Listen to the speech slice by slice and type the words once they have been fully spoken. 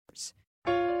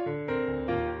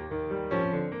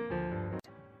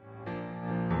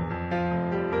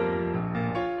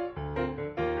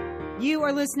You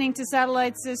are listening to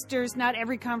Satellite Sisters. Not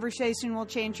every conversation will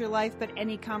change your life, but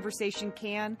any conversation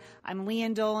can. I'm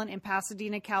Leanne Dolan in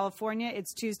Pasadena, California.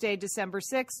 It's Tuesday, December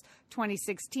 6th,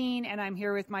 2016, and I'm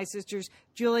here with my sisters,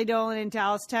 Julie Dolan in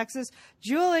Dallas, Texas.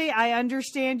 Julie, I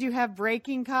understand you have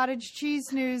breaking cottage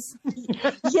cheese news.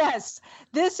 Yes,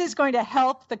 this is going to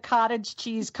help the cottage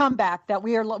cheese comeback that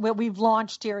we've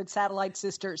launched here at Satellite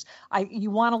Sisters. You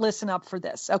want to listen up for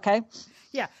this, okay?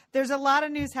 Yeah, there's a lot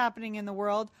of news happening in the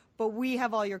world, but we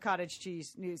have all your cottage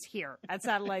cheese news here at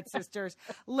Satellite Sisters.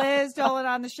 Liz Dolan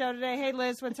on the show today. Hey,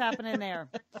 Liz, what's happening there?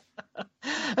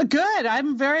 Good.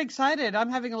 I'm very excited.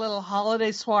 I'm having a little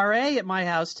holiday soiree at my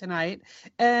house tonight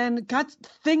and got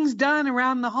things done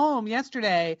around the home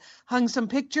yesterday. Hung some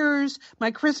pictures.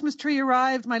 My Christmas tree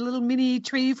arrived, my little mini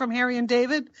tree from Harry and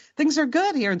David. Things are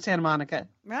good here in Santa Monica.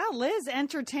 Well, Liz,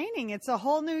 entertaining. It's a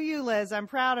whole new you, Liz. I'm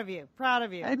proud of you. Proud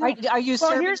of you. Are you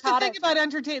serving here's the thing about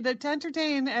to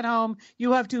entertain at home,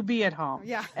 you have to be at home.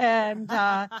 Yeah. And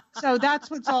so that's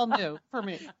what's all new for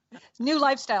me. New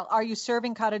lifestyle. Are you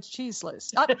serving cottage cheese,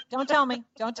 Liz? Oh, don't tell me.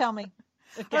 Don't tell me.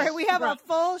 Okay. All right, we have a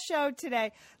full show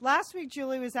today. Last week,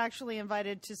 Julie was actually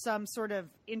invited to some sort of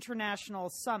international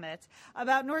summit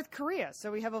about North Korea.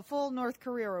 So we have a full North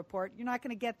Korea report. You're not going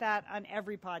to get that on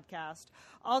every podcast.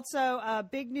 Also,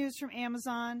 big news from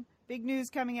Amazon. Big news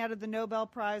coming out of the Nobel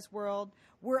Prize world.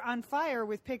 We're on fire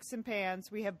with picks and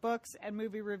pans. We have books and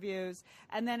movie reviews.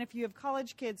 And then if you have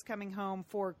college kids coming home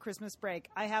for Christmas break,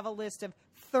 I have a list of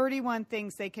 31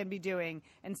 things they can be doing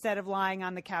instead of lying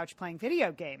on the couch playing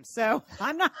video games. So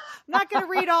I'm not going to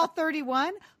read all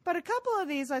 31, but a couple of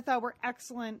these I thought were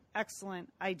excellent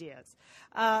ideas.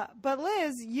 But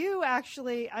Liz, you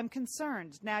actually, I'm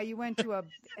concerned. Now you went to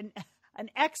an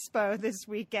expo this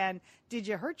weekend. Did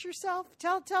you hurt yourself?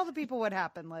 Tell the people what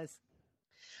happened, Liz.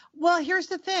 Well, here's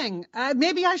the thing.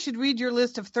 Maybe I should read your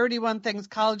list of 31 things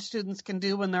college students can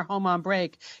do when they're home on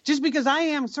break, just because I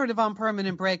am sort of on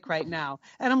permanent break right now,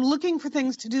 and I'm looking for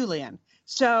things to do, Leanne.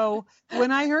 So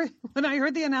when I heard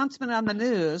the announcement on the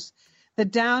news that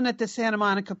down at the Santa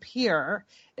Monica Pier,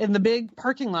 in the big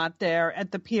parking lot there at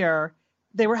the pier,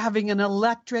 they were having an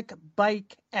electric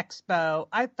bike expo,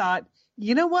 I thought,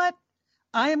 you know what?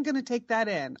 I am going to take that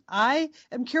in. I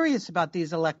am curious about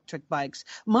these electric bikes.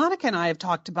 Monica and I have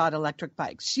talked about electric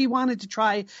bikes. She wanted to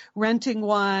try renting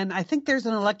one. I think there's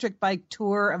an electric bike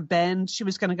tour of Bend she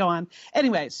was going to go on.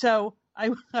 Anyway, so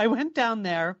I went down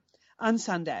there on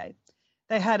Sunday.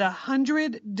 They had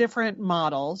 100 different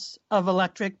models of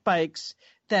electric bikes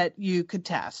that you could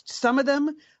test. Some of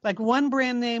them, like one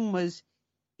brand name was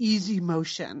Easy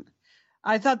Motion.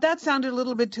 I thought that sounded a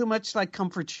little bit too much like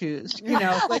comfort shoes, you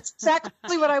know. That's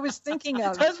exactly what I was thinking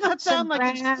of. Doesn't that sound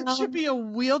like it should be a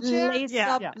wheelchair? Lace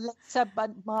up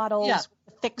models with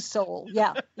a thick sole.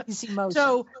 Yeah, Easy Motion.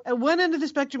 So at one end of the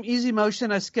spectrum, Easy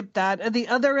Motion, I skipped that. At the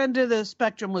other end of the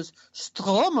spectrum was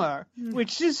Stromer,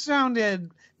 which just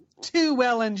sounded too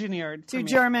well engineered. Too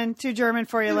German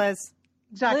for you, Liz.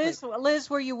 Exactly. Liz,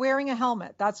 were you wearing a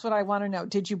helmet? That's what I want to know.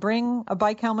 Did you bring a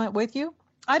bike helmet with you?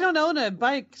 I don't own a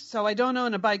bike, so I don't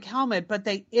own a bike helmet, but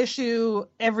they issue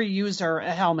every user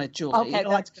a helmet, Julie. Okay,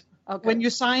 that's good. Okay. When you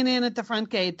sign in at the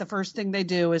front gate, the first thing they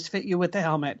do is fit you with the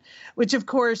helmet, which, of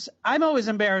course, I'm always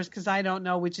embarrassed because I don't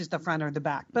know which is the front or the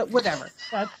back, but whatever.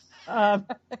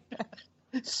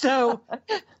 So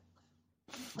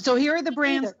here are the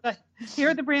brands. Here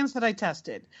are the brands that I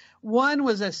tested. One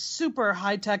was a super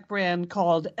high-tech brand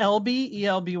called Elby,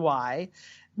 E-L-B-Y,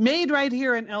 made right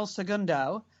here in El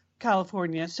Segundo,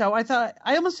 California. So I thought,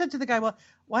 I almost said to the guy, well,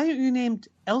 why aren't you named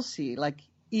Elsie? Like,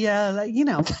 yeah, you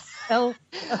know,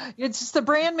 It's the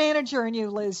brand manager in you,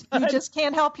 Liz. You just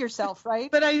can't help yourself, right?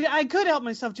 But I could help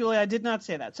myself, Julie. I did not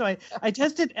say that. So I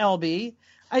tested Elby.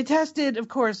 I tested, of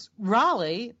course,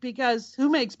 Raleigh, because who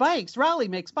makes bikes? Raleigh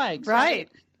makes bikes, right?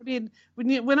 I mean,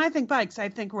 when I think bikes, I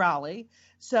think Raleigh.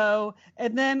 So,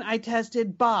 and then I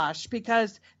tested Bosch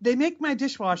because they make my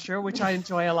dishwasher, which I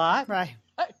enjoy a lot. Right.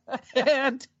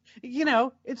 And, you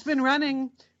know, it's been running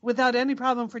without any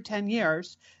problem for 10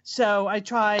 years. So I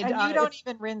tried. And you don't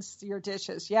even rinse your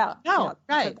dishes. Yeah. No, yeah.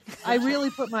 right. I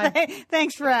really put my.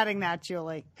 Thanks for adding that,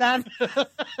 Julie. Okay.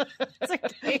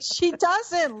 She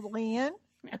doesn't, Leanne.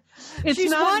 She's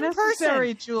not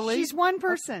necessary, Julie. She's one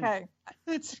person. Okay.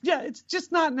 It's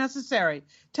just not necessary.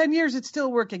 10 years, it's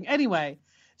still working. Anyway,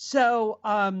 so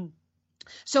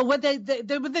what they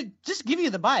would just give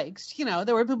you the bikes. You know,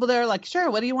 there were people there like,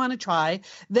 sure, what do you want to try?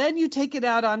 Then you take it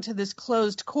out onto this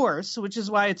closed course, which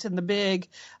is why it's in the big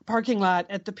parking lot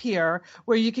at the pier,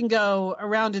 where you can go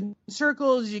around in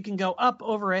circles. You can go up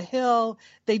over a hill.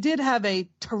 They did have a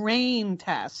terrain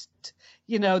test.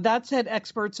 that said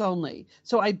experts only.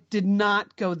 So I did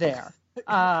not go there.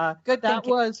 Good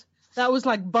thinking. That was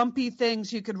like bumpy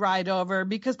things you could ride over,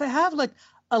 because they have like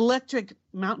electric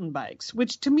mountain bikes,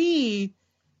 which to me,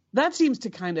 that seems to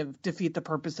kind of defeat the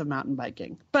purpose of mountain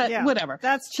biking. But whatever.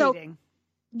 That's cheating.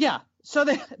 So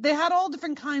they had all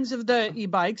different kinds of the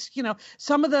e-bikes.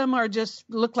 Some of them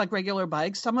look like regular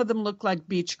bikes. Some of them look like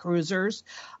beach cruisers.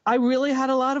 I really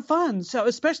had a lot of fun. So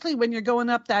especially when you're going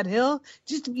up that hill,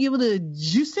 just to be able to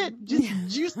juice it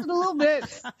a little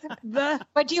bit.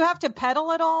 But do you have to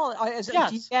pedal at all? Yes.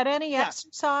 Do you get any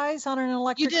exercise on an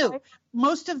electric You do. bike?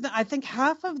 Most of I think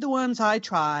half of the ones I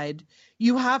tried,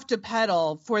 you have to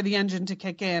pedal for the engine to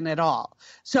kick in at all.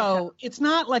 So it's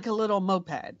not like a little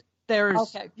moped.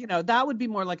 That would be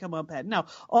more like a moped. No,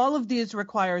 all of these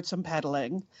required some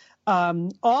pedaling.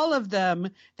 All of them,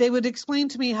 they would explain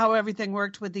to me how everything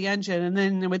worked with the engine. And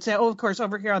then they would say, of course,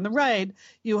 over here on the right,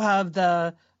 you have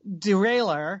the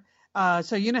derailleur.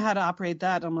 So you know how to operate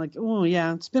that. I'm like, oh,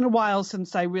 yeah, it's been a while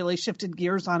since I really shifted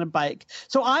gears on a bike.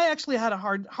 So I actually had a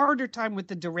harder time with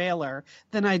the derailleur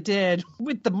than I did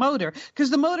with the motor, because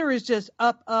the motor is just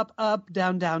up, up, up,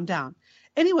 down, down, down.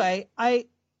 Anyway, I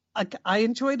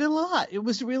enjoyed it a lot. It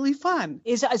was really fun.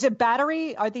 Is it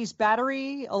battery? Are these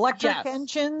battery electric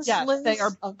engines? Yes, Liz?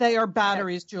 They are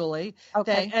batteries, Julie.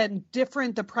 Okay.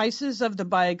 The prices of the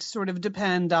bikes sort of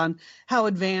depend on how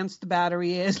advanced the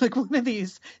battery is. Like one of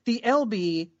these, the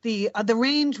LB, the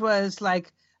range was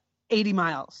like 80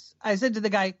 miles. I said to the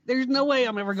guy, there's no way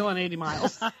I'm ever going 80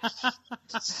 miles. Are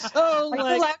you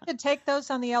allowed to take those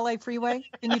on the LA freeway?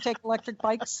 Can you take electric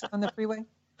bikes on the freeway?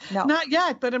 No. Not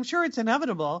yet, but I'm sure it's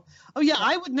inevitable. Oh, yeah,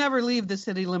 I would never leave the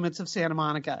city limits of Santa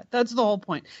Monica. That's the whole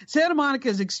point. Santa Monica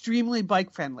is extremely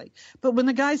bike-friendly. But when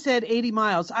the guy said 80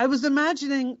 miles, I was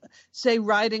imagining, say,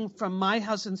 riding from my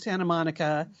house in Santa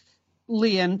Monica,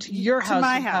 Leon, to your house. To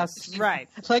my house, right.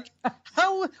 Like,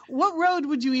 what road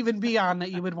would you even be on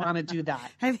that you would want to do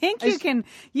that? I think you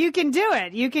can do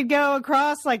it. You could go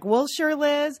across like Wilshire,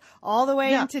 Liz, all the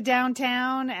way into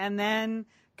downtown, and then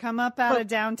come up out of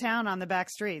downtown on the back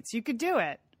streets. You could do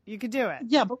it.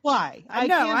 Yeah, but why?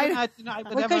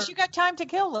 Because you got time to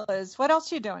kill, Liz. What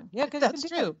else are you doing? Yeah, that's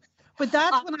true. But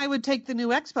that's when I would take the new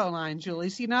Expo line, Julie.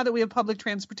 See, now that we have public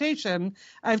transportation,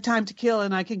 I have time to kill,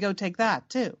 and I can go take that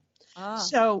too.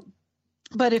 So,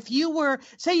 but if you were,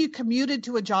 say you commuted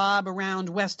to a job around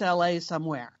West LA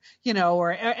somewhere,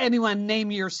 or anyone name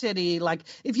your city, like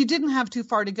if you didn't have too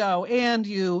far to go and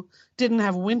you didn't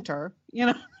have winter,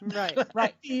 Right.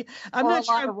 I'm not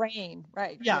sure. A lot of rain.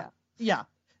 Right. Yeah.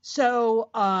 So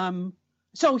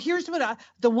here's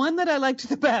the one that I liked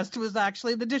the best was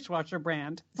actually the dishwasher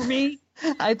brand. For me,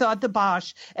 I thought the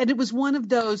Bosch, and it was one of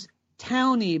those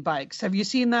towny bikes. Have you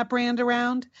seen that brand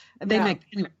around? No.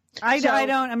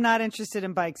 I'm not interested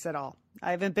in bikes at all.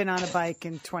 I haven't been on a bike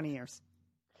in 20 years.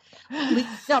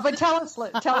 No, but tell us,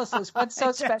 Liz, what's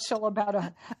so special about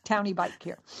a towny bike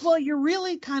here? Well, you're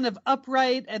really kind of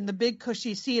upright, and the big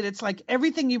cushy seat. It's like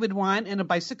everything you would want in a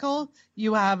bicycle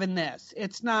you have in this.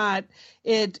 It's not.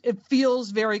 It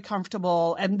feels very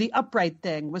comfortable, and the upright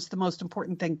thing was the most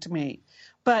important thing to me.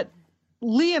 But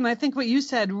Leon, I think what you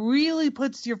said really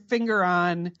puts your finger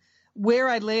on where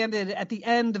I landed at the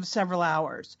end of several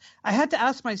hours. I had to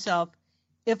ask myself,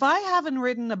 if I haven't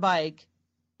ridden a bike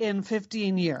in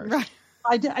 15 years. Right.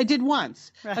 I did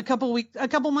once. Right. A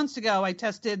couple months ago, I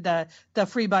tested the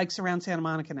free bikes around Santa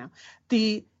Monica now.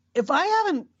 If I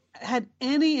haven't had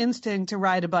any instinct to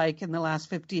ride a bike in the last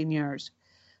 15 years,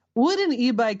 would an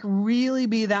e-bike really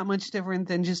be that much different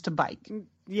than just a bike?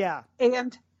 Yeah.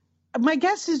 And my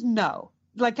guess is no.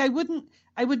 Like I wouldn't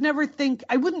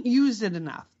use it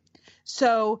enough.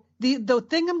 So the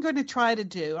thing I'm going to try to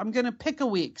do, I'm going to pick a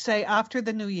week, say after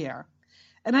the new year.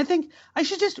 And I think I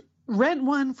should just rent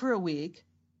one for a week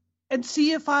and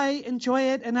see if I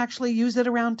enjoy it and actually use it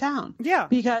around town. Yeah.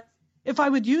 Because if I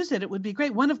would use it, it would be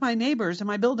great. One of my neighbors in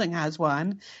my building has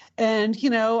one. And,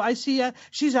 I see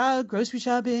she's out grocery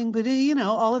shopping, but,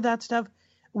 all of that stuff.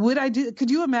 Could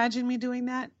you imagine me doing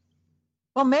that?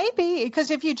 Well, maybe,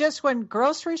 because if you just went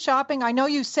grocery shopping, I know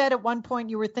you said at one point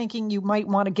you were thinking you might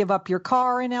want to give up your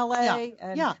car in LA.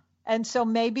 Yeah. And so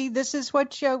maybe this is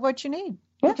what you need.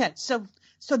 Yeah. Okay.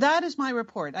 So that is my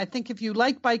report. I think if you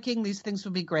like biking, these things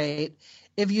would be great.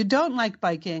 If you don't like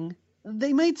biking,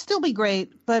 they might still be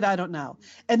great, but I don't know.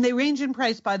 And they range in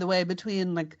price, by the way,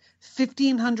 between like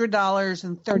 $1,500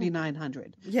 and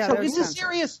 $3,900. Yeah, so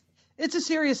it's a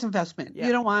serious investment. Yeah.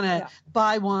 You don't want to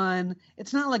buy one.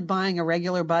 It's not like buying a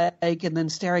regular bike and then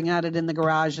staring at it in the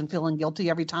garage and feeling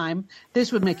guilty every time.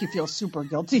 This would make you feel super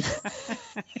guilty.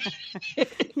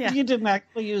 Yeah. You didn't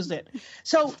actually use it.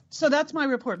 So that's my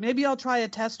report. Maybe I'll try a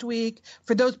test week.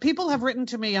 For those people have written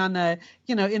to me on the,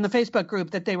 in the Facebook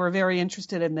group that they were very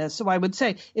interested in this. So I would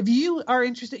say if you are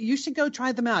interested, you should go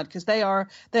try them out because they are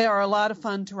a lot of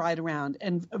fun to ride around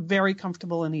and very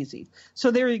comfortable and easy.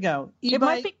 So there you go. It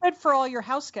might be good for all your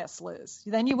house guests, Liz.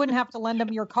 Then you wouldn't have to lend them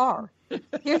your car. Here,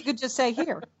 you could just say,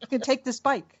 here, you can take this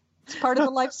bike. It's part of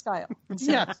the lifestyle.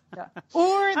 Yes. Yeah.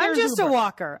 Or I'm just Uber. a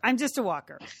walker.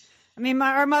 I mean,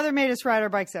 our mother made us ride our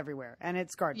bikes everywhere, and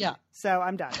it scarred me. Yeah. So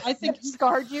I'm done. I think It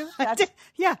scarred you?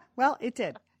 Yeah, well, it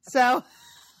did. So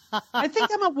I think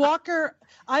I'm a walker.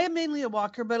 I am mainly a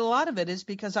walker, but a lot of it is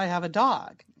because I have a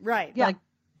dog. right. Yeah. Like,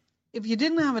 if you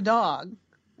didn't have a dog,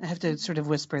 I have to sort of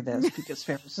whisper this because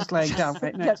Ferris is laying down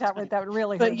right Yeah, next. that would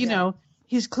really But hurt.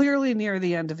 he's clearly near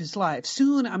the end of his life.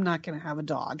 Soon I'm not going to have a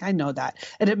dog. I know that.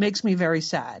 And it makes me very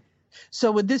sad.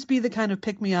 So would this be the kind of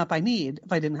pick me up I need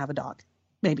if I didn't have a dog?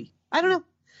 Maybe. I don't know.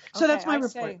 So that's my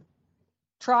report. Say,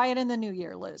 try it in the new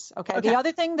year, Liz. Okay. Okay. The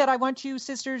other thing that I want you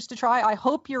sisters to try, I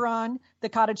hope you're on the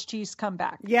cottage cheese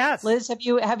comeback. Yes. Liz, have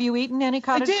you eaten any I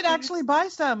cottage cheese? did actually buy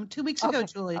some 2 weeks ago,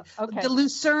 Okay. Julie. Okay. The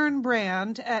Lucerne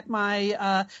brand at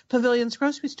my Pavilion's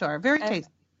grocery store. Very tasty.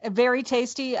 Very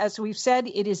tasty. As we've said,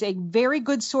 it is a very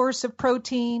good source of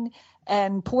protein.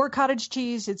 And poor cottage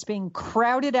cheese, it's being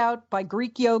crowded out by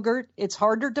Greek yogurt. It's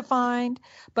harder to find.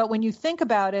 But when you think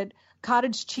about it,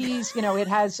 cottage cheese, it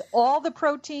has all the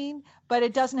protein, but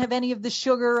it doesn't have any of the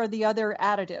sugar or the other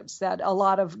additives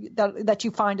that you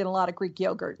find in a lot of Greek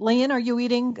yogurt. Leanne, are you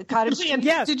eating cottage cheese?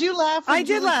 Yes. Did you laugh? I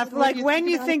did laugh. Like when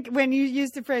you think when you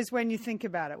use the phrase when you think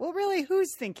about it. Well, really,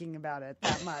 who's thinking about it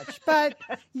that much? But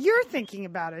you're thinking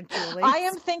about it, Julie. I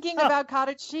am thinking about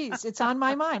cottage cheese. It's on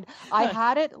my mind. I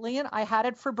had it, Leanne, I had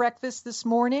it for breakfast this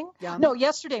morning. Yum. No,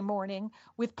 yesterday morning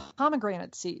with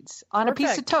pomegranate seeds on a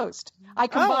piece of Perfect. toast. I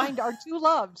combined our two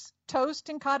loves, toast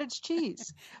and cottage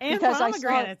cheese. and because I saw-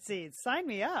 pomegranate seeds. Sign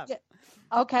me up. Yeah.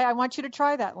 Okay, I want you to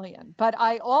try that, Leanne. But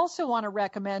I also want to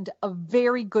recommend a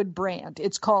very good brand.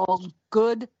 It's called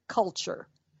Good Culture.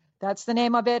 That's the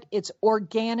name of it. It's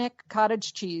organic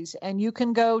cottage cheese. And you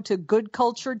can go to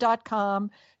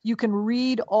goodculture.com. You can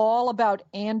read all about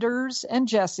Anders and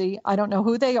Jesse. I don't know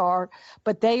who they are,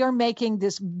 but they are making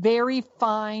this very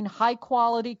fine,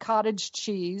 high-quality cottage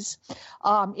cheese.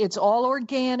 It's all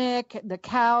organic. The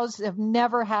cows have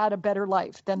never had a better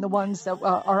life than the ones that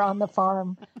are on the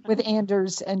farm with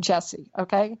Anders and Jesse,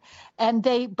 okay?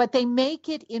 But they make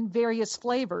it in various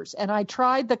flavors. And I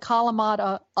tried the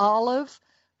Kalamata olive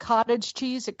cottage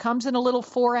cheese. It comes in a little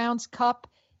 4-ounce cup.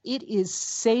 It is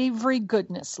savory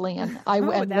goodness, Leanne. I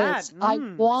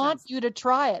want you to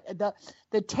try it.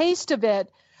 The taste of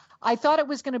it, I thought it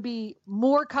was going to be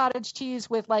more cottage cheese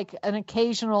with like an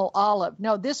occasional olive.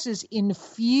 No, this is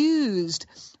infused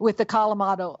with the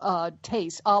Kalamata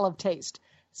olive taste.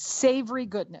 Savory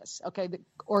goodness. Okay, the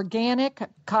organic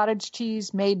cottage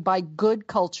cheese made by Good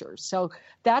Culture. So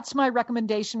that's my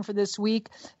recommendation for this week.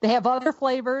 They have other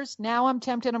flavors. Now I'm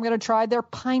tempted. I'm going to try their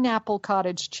pineapple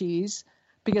cottage cheese.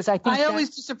 Because I think I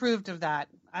always disapproved of that.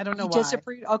 I don't know why.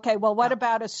 Disapproved. Okay, well, what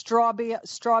about a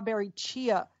strawberry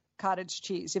chia cottage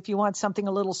cheese? If you want something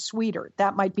a little sweeter,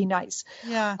 that might be nice.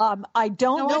 Yeah. I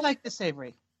don't know. I like the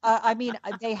savory. I mean,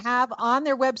 they have on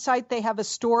their website, they have a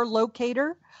store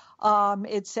locator.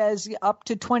 It says up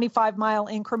to 25-mile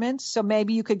increments. So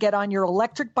maybe you could get on your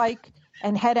electric bike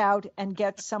and head out and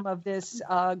get some of this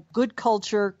Good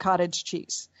Culture cottage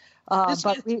cheese.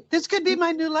 This could be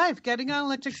my new life, getting on an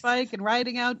electric bike and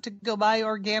riding out to go buy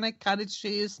organic cottage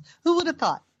cheese. Who would have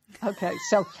thought? Okay,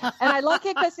 so, and I like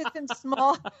it because it's in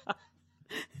small.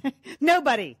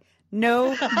 Nobody. And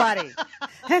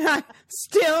I'm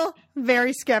still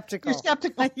very skeptical. You're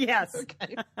skeptical? Yes.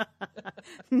 Okay.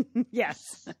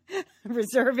 Yes.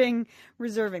 Reserving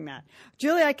that.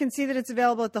 Julie, I can see that it's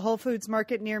available at the Whole Foods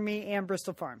Market near me and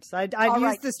Bristol Farms. I've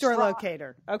used the store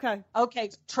locator. Okay. Okay,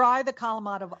 try the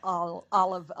Kalamata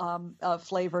olive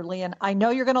flavor, Leanne. I know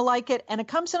you're going to like it, and it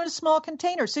comes in a small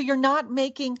container, so you're not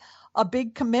making a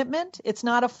big commitment. It's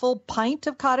not a full pint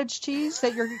of cottage cheese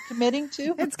that you're committing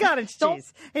to. It's cottage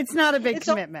cheese. It's not a big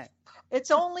commitment. It's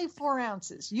only 4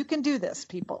 ounces. You can do this,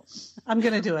 people. I'm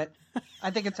going to do it. I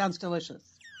think it sounds delicious.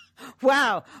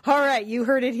 Wow. All right. You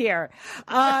heard it here.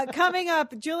 Coming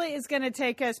up, Julie is going to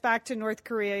take us back to North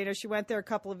Korea. You know, she went there a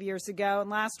couple of years ago. And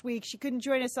last week, she couldn't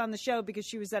join us on the show because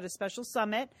she was at a special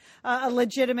summit, a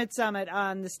legitimate summit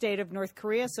on the state of North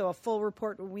Korea. So a full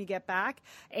report when we get back.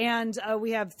 And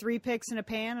we have 3 picks in a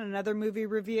pan, and another movie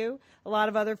review, a lot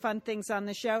of other fun things on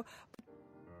the show.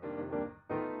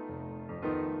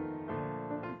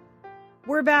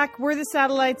 We're back. We're the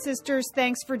Satellite Sisters.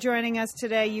 Thanks for joining us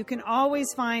today. You can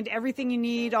always find everything you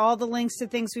need, all the links to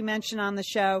things we mention on the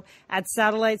show at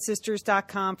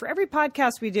satellitesisters.com. For every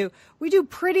podcast we do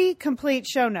pretty complete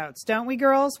show notes, don't we,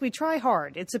 girls? We try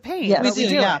hard. It's a pain, Yes, but we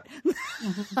do yeah. it.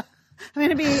 I'm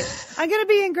gonna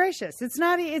be ingracious. It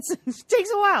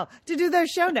takes a while to do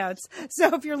those show notes.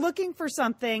 So if you're looking for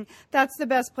something, that's the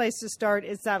best place to start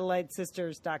is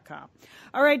satellitesisters.com.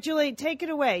 All right, Julie, take it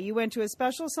away. You went to a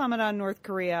special summit on North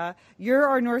Korea. You're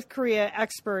our North Korea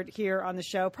expert here on the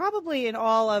show, probably in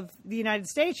all of the United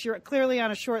States. You're clearly on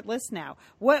a short list now.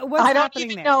 What's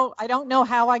happening there? I don't know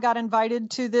how I got invited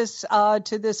to this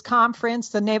conference.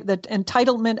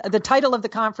 The title of the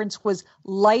conference was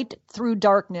Light Through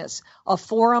Darkness, a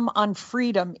forum on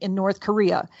freedom in North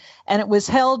Korea. And it was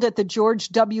held at the George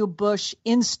W. Bush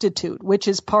Institute, which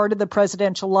is part of the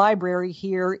Presidential Library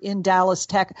here in Dallas,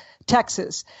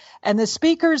 Texas. And the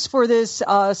speakers for this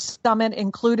summit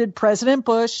included President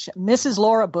Bush, Mrs.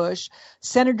 Laura Bush,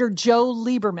 Senator Joe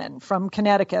Lieberman from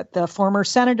Connecticut, the former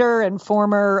senator and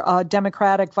former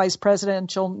Democratic vice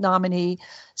presidential nominee,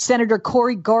 Senator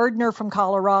Cory Gardner from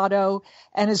Colorado,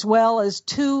 and as well as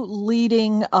two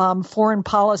leading foreign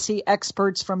policy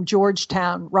experts from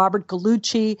Georgetown, Robert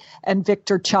Gallucci and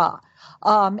Victor Cha.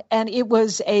 And it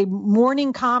was a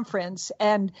morning conference,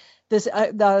 and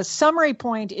the summary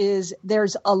point is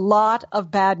there's a lot of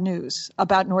bad news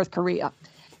about North Korea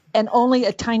and only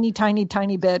a tiny, tiny,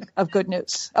 tiny bit of good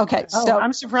news. Okay. So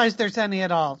I'm surprised there's any at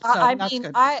all. So that's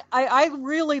good. I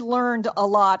really learned a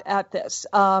lot at this.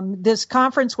 This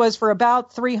conference was for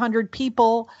about 300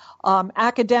 people.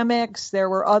 Academics, there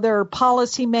were other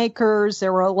policymakers,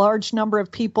 there were a large number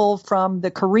of people from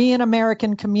the Korean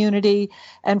American community,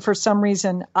 and for some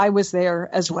reason I was there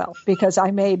as well because I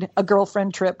made a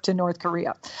girlfriend trip to North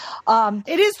Korea.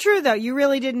 It is true, though. You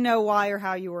really didn't know why or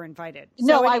how you were invited.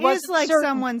 No, so I wasn't It is like certain.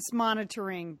 someone's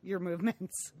monitoring your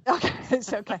movements. Okay,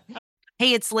 it's okay.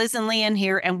 Hey, it's Liz and Leanne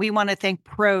here, and we want to thank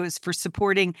Pros for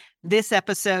supporting this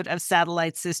episode of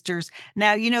Satellite Sisters.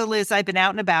 Now, you know, Liz, I've been out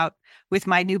and about with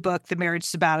my new book, The Marriage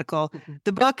Sabbatical. Mm-hmm.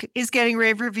 The book is getting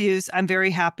rave reviews. I'm very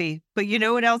happy. But you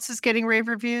know what else is getting rave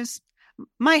reviews?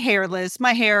 My hair, Liz.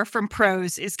 My hair from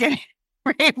Pros is getting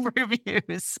rave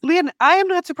reviews. Leanne, I am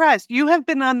not surprised. You have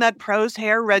been on that Pros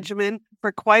hair regimen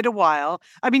for quite a while.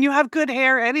 I mean, you have good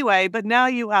hair anyway, but now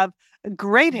you have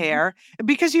great hair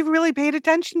because you've really paid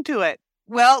attention to it.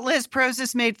 Well, Liz, Pros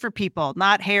is made for people,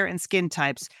 not hair and skin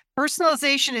types.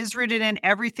 Personalization is rooted in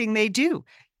everything they do,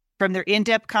 from their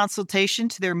in-depth consultation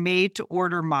to their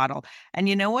made-to-order model. And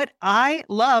you know what? I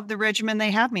love the regimen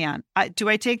they have me on. Do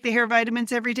I take the hair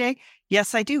vitamins every day?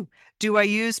 Yes, I do. Do I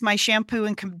use my shampoo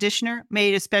and conditioner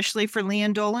made especially for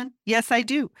Leanne Dolan? Yes, I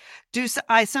do. Do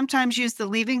I sometimes use the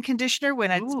leave-in conditioner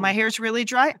when my hair's really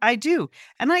dry? I do.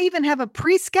 And I even have a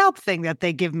pre-scalp thing that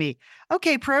they give me.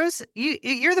 Okay, Pros,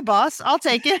 you're the boss. I'll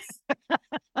take it.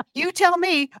 You tell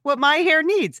me what my hair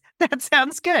needs. That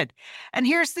sounds good. And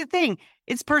here's the thing.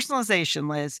 It's personalization,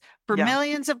 Liz. For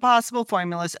millions of possible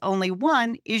formulas, only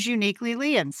one is uniquely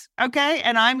Leanne's. Okay?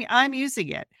 And I'm using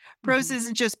it. Pros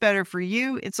isn't just better for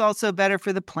you, it's also better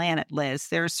for the planet, Liz.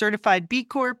 They're a certified B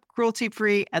Corp,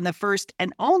 cruelty-free, and the first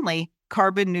and only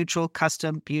carbon neutral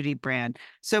custom beauty brand.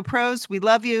 So Pros, we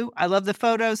love you. I love the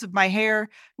photos of my hair.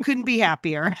 Couldn't be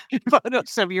happier.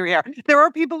 Photos of your hair. There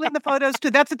are people in the photos too.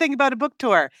 That's the thing about a book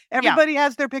tour. Everybody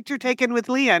has their picture taken with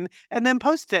Leanne and then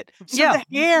post it. So the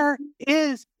hair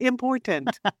is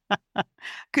important.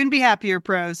 Couldn't be happier,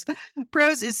 Pros.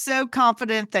 Pros is so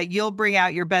confident that you'll bring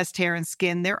out your best hair and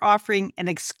skin. They're offering an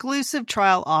exclusive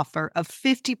trial offer of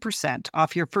 50%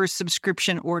 off your first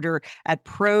subscription order at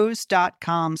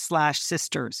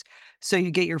pros.com/sisters. So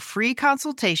you get your free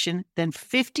consultation, then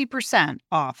 50%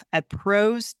 off at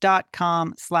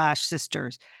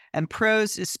pros.com/sisters. And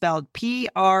Pros is spelled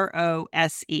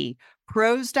PROSE.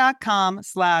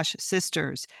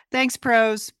 Pros.com/sisters. Thanks,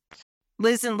 Pros.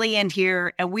 Liz and Leanne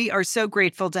here, and we are so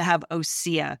grateful to have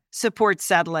OSEA support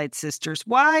Satellite Sisters.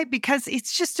 Why? Because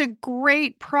it's just a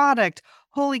great product.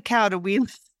 Holy cow, do we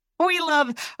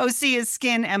love OSEA's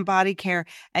skin and body care.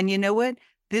 And you know what?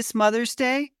 This Mother's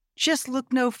Day, just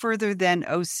look no further than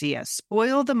OSEA.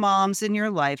 Spoil the moms in your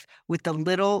life with the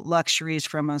little luxuries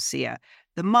from OSEA.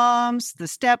 The moms, the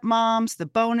stepmoms, the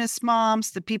bonus moms,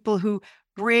 the people who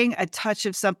bring a touch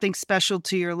of something special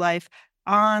to your life.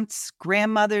 Aunts,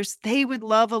 grandmothers, they would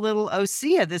love a little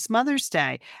OSEA this Mother's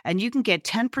Day. And you can get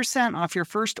 10% off your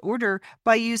first order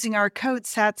by using our code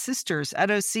SATSisters at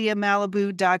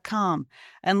OSEAMalibu.com.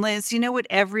 And Liz, you know what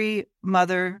every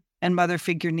mother and mother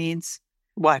figure needs?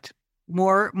 What?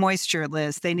 More moisture,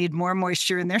 Liz. They need more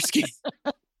moisture in their skin.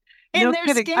 in No their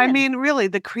kidding. skin. I mean, really,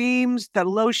 the creams, the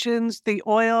lotions, the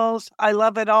oils, I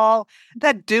love it all.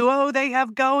 That duo they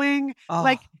have going,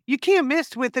 Oh. you can't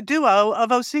miss with the duo of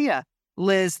Osea.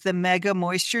 Liz, the Mega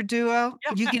Moisture Duo.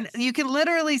 You can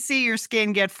literally see your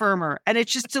skin get firmer, and it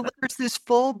just delivers this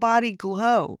full body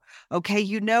glow. Okay,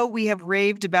 we have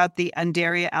raved about the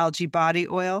Undaria algae body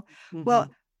oil. Well,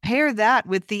 pair that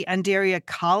with the Undaria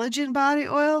collagen body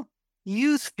oil.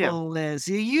 Youthful, Liz.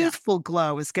 Your youthful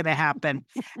glow is going to happen.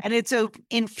 And it's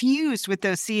infused with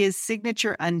Osea's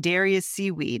signature Undaria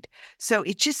seaweed. So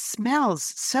it just smells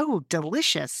so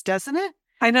delicious, doesn't it?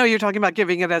 I know you're talking about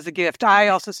giving it as a gift. I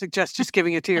also suggest just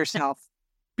giving it to yourself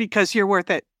because you're worth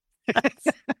it.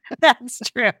 That's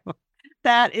true.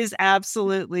 That is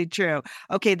absolutely true.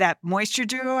 Okay, that Moisture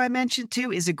Duo I mentioned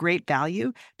too is a great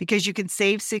value because you can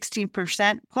save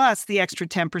 16% plus the extra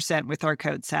 10% with our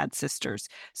code SAD Sisters.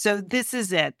 So this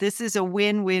is it. This is a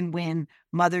win-win-win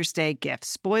Mother's Day gift.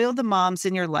 Spoil the moms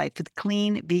in your life with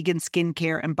clean vegan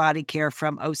skincare and body care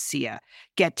from Osea.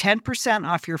 Get 10%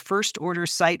 off your first order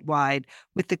site-wide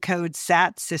with the code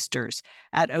SAT Sisters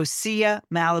at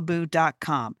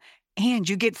OseaMalibu.com. And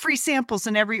you get free samples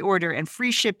in every order and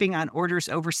free shipping on orders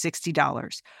over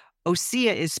 $60.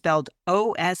 Osea is spelled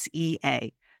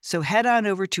O-S-E-A. So head on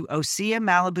over to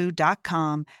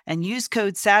OseaMalibu.com and use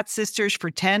code SATSisters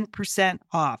for 10%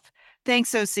 off.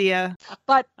 Thanks, Osea.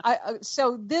 But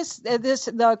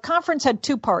the conference had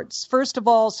two parts. First of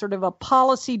all, sort of a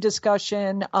policy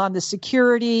discussion on the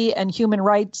security and human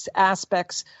rights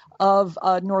aspects of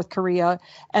North Korea.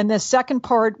 And the second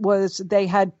part was they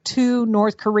had two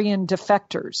North Korean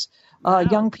defectors,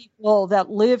 young people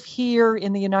that live here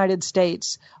in the United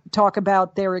States, talk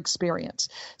about their experience.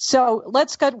 So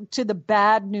let's get to the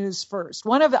bad news first.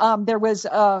 There was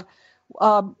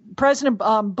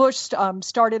President Bush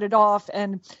started it off,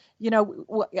 and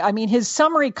his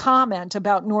summary comment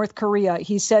about North Korea,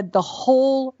 he said the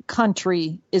whole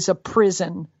country is a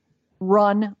prison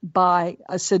run by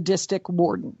a sadistic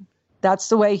warden. That's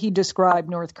the way he described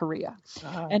North Korea.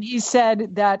 And he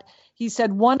said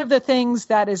one of the things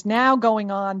that is now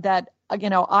going on that,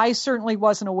 I certainly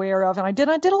wasn't aware of, and I did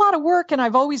a lot of work, and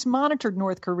I've always monitored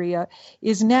North Korea,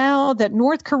 is now that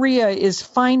North Korea is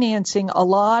financing a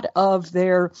lot of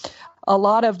their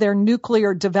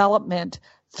nuclear development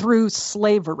through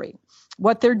slavery.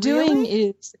 What they're doing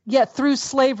is, through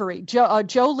slavery. Joe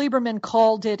Lieberman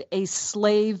called it a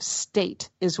slave state,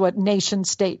 nation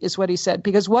state is what he said.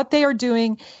 Because what they are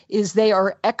doing is they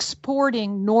are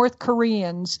exporting North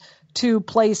Koreans to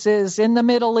places in the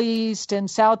Middle East and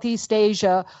Southeast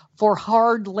Asia for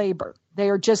hard labor. They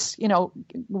are just,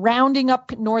 rounding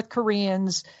up North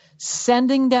Koreans,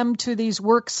 sending them to these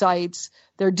work sites.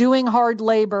 They're doing hard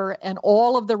labor, and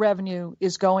all of the revenue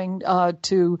is going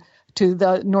to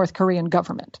the North Korean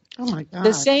government. Oh my God.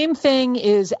 The same thing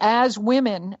is as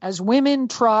women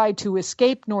try to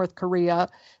escape North Korea,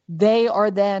 they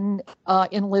are then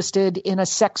enlisted in a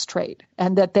sex trade,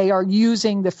 and that they are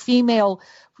using the females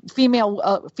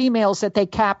that they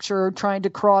capture trying to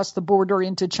cross the border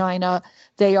into China.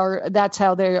 That's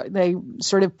how they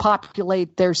sort of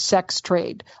populate their sex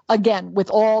trade, again, with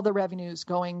all the revenues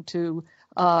going to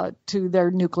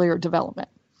their nuclear development.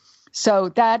 So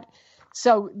that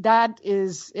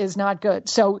is not good.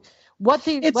 So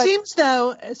seems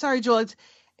though, sorry, Joel,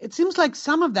 it seems like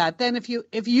some of that, then if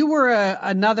you were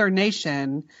another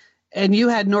nation and you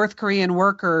had North Korean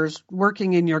workers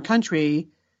working in your country,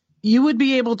 you would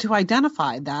be able to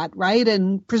identify that, right?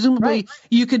 And presumably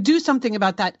you could do something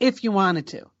about that if you wanted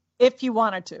to.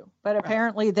 But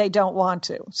apparently they don't want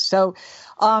to. So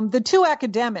the two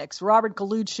academics, Robert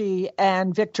Gallucci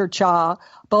and Victor Cha,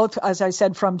 both, as I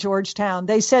said, from Georgetown,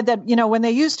 they said that, when they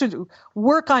used to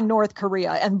work on North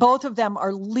Korea, and both of them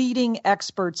are leading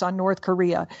experts on North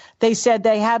Korea, they said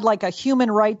they had like a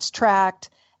human rights tract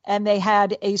and they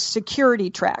had a security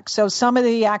track. So some of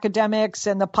the academics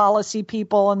and the policy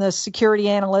people and the security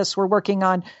analysts were working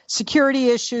on security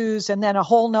issues, and then a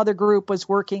whole nother group was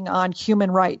working on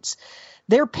human rights.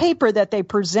 Their paper that they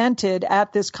presented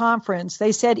at this conference,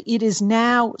 they said it is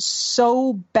now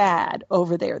so bad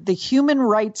over there. The human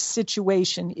rights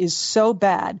situation is so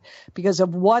bad because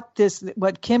of what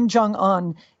Kim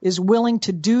Jong-un is willing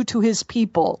to do to his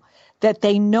people, that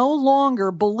they no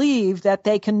longer believe that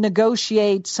they can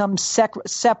negotiate some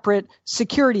separate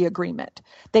security agreement.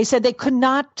 They said they could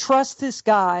not trust this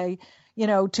guy,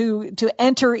 to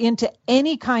enter into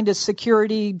any kind of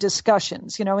security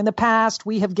discussions. In the past,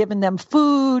 we have given them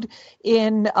food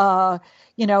in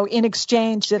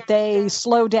exchange that they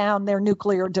slow down their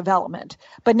nuclear development.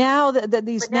 But now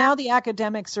the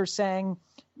academics are saying,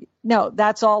 No,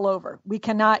 that's all over. He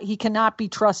cannot be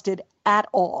trusted at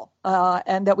all.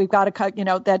 And that we've got to cut,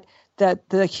 that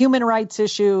the human rights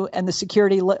issue and the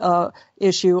security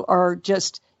issue are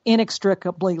just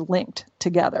inextricably linked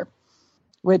together,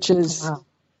 which is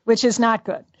not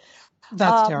good.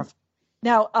 That's terrible.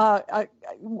 Now,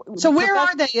 so where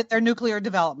are they in their nuclear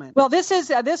development? Well, this is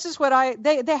what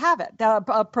they have it.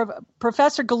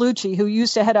 Professor Gallucci, who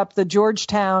used to head up the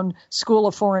Georgetown School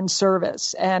of Foreign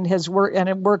Service and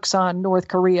it works on North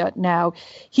Korea now,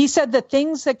 he said the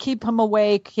things that keep him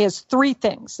awake. He has three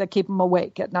things that keep him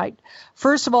awake at night.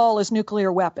 First of all, is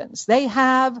nuclear weapons. They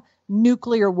have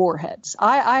nuclear warheads.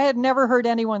 I had never heard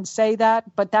anyone say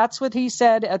that, but that's what he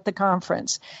said at the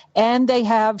conference. And they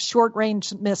have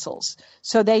short-range missiles.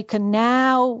 So they can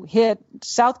now hit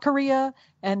South Korea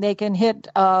and they can hit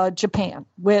Japan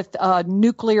with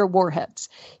nuclear warheads.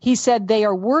 He said they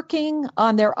are working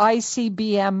on their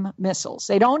ICBM missiles.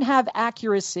 They don't have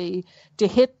accuracy to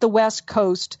hit the West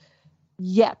Coast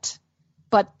yet.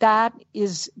 But that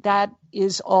is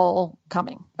all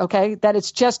coming, okay? That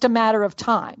it's just a matter of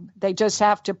time. They just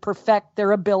have to perfect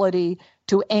their ability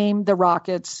to aim the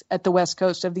rockets at the West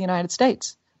Coast of the United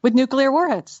States with nuclear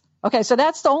warheads. Okay, so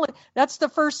that's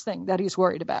the first thing that he's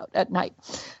worried about at night.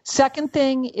 Second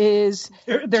thing is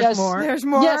there's more. There's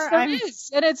more. Yes,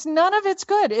 there is, and none of it's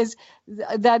good. Is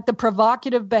that the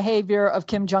provocative behavior of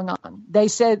Kim Jong-un? They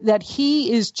said that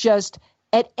he is just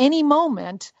at any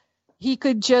moment. He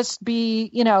could just be,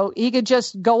 he could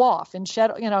just go off and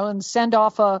and send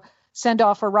off a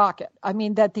rocket. I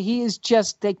mean, that he is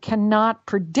they cannot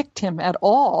predict him at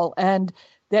all. And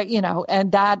that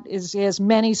he has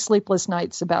many sleepless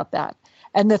nights about that.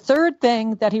 And the third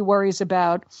thing that he worries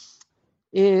about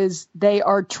is they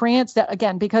are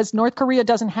because North Korea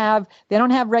they don't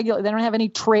have any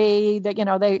trade,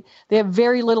 they have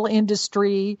very little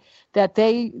industry, that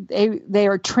they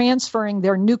are transferring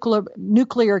their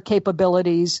nuclear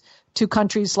capabilities to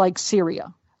countries like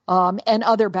Syria and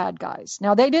other bad guys.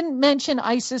 Now, they didn't mention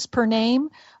ISIS per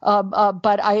name,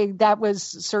 but that was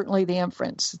certainly the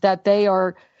inference, that they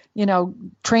are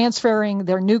transferring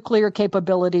their nuclear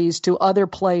capabilities to other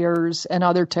players and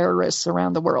other terrorists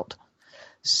around the world.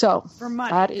 So for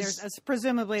money,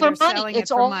 presumably they're selling it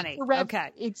for money.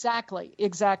 Okay, exactly.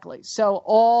 So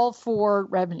all for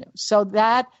revenue. So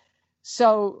that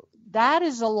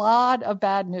is a lot of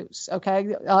bad news.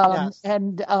 Okay, yes.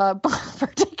 And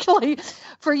particularly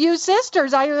for you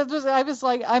sisters, I was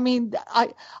like,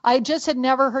 I just had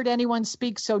never heard anyone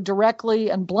speak so directly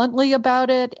and bluntly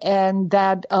about it, and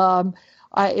that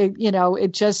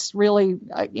it just really,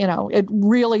 it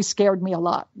really scared me a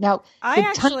lot. Now, I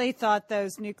actually thought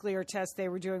those nuclear tests they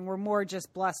were doing were more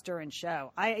just bluster and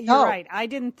show. You're right. I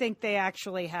didn't think they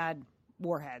actually had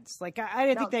warheads. Like, I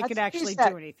didn't think they could actually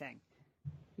do anything.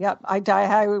 Yep.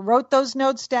 I wrote those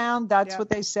notes down. That's what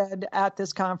they said at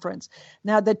this conference.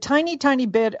 Now, the tiny, tiny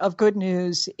bit of good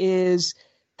news is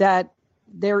that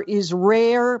there is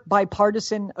rare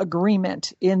bipartisan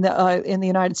agreement in the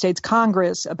United States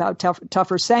Congress about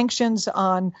tougher sanctions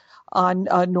on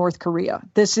North Korea.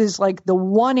 This is like the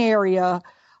one area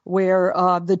where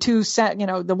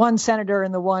the one senator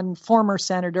and the one former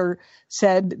senator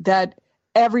said that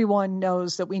everyone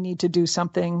knows that we need to do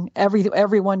something.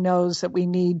 Everyone knows that we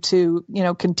need to,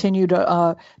 continue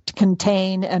to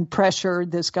contain and pressure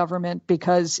this government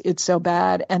because it's so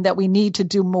bad, and that we need to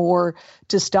do more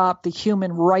to stop the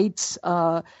human rights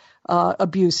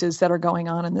abuses that are going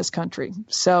on in this country.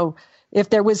 So, if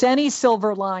there was any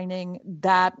silver lining,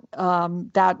 that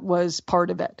was part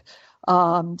of it.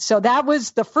 So that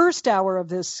was the first hour of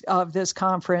this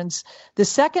conference. The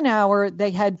second hour, they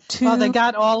had two. Oh, they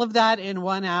got all of that in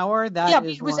 1 hour.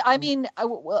 It was. I mean, I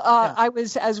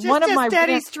was as just one of my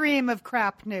steady stream of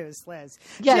crap news, Liz.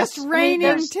 Yes, just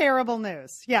raining terrible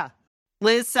news. Yeah.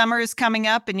 Liz, summer is coming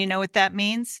up, and you know what that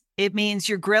means? It means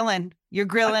you're grilling. You're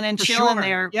grilling and chilling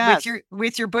there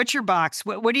with your butcher box.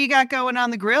 What do you got going on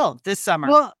the grill this summer?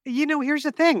 Well, here's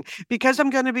the thing. Because I'm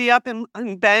going to be up in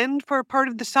Bend for part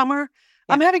of the summer,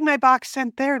 I'm having my box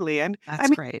sent there, Leanne. That's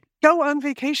great. Go on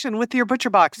vacation with your butcher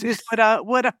box is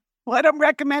what I'm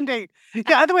recommending.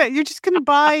 Yeah, other way, you're just going to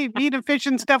buy meat and fish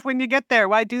and stuff when you get there.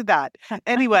 Why do that?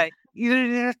 Anyway,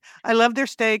 I love their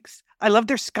steaks. I love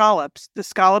their scallops. The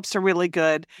scallops are really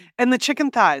good. And the chicken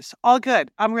thighs, all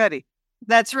good. I'm ready.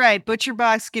 That's right. Butcher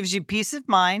Box gives you peace of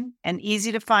mind and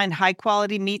easy to find high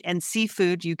quality meat and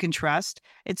seafood you can trust.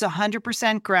 It's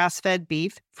 100% grass-fed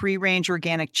beef, free-range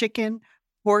organic chicken,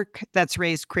 pork that's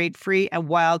raised crate-free, and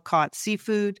wild-caught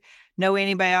seafood. no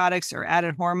antibiotics or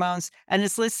added hormones. And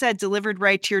as Liz said, delivered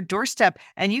right to your doorstep.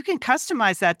 And you can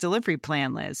customize that delivery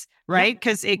plan, Liz, right?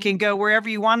 Because it can go wherever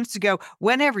you want it to go,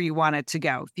 whenever you want it to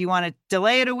go. If you want to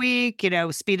delay it a week,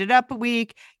 speed it up a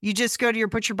week, you just go to your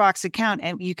ButcherBox account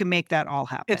and you can make that all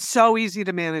happen. It's so easy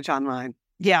to manage online.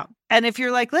 Yeah. And if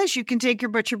you're like Liz, you can take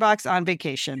your ButcherBox on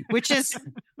vacation, which is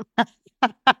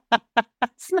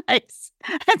that's nice.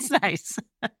 That's nice.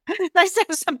 Nice to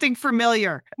have something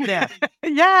familiar there.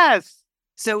 Yes.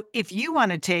 So if you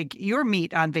want to take your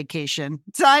meat on vacation,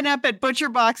 sign up at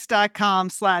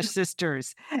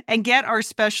butcherbox.com/sisters and get our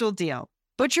special deal.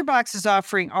 ButcherBox is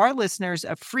offering our listeners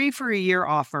a free for a year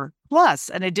offer plus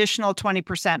an additional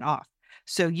 20% off.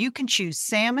 So you can choose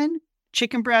salmon,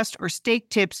 chicken breast, or steak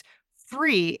tips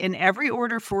free in every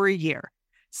order for a year.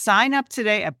 Sign up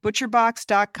today at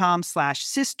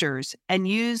butcherbox.com/sisters and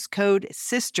use code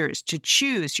SISTERS to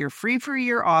choose your free for a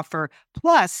year offer,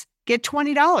 plus get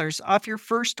 $20 off your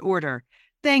first order.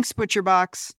 Thanks,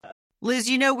 ButcherBox. Liz,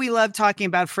 we love talking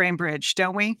about FrameBridge,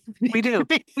 don't we? We do.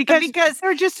 because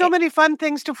there are just so many fun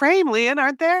things to frame, Leanne,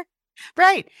 aren't there?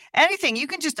 Right. Anything. You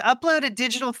can just upload a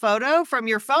digital photo from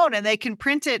your phone and they can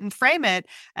print it and frame it.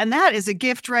 And that is a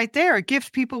gift right there, a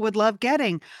gift people would love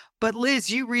getting. But Liz,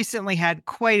 you recently had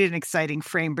quite an exciting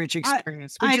FrameBridge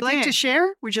experience. Would you like to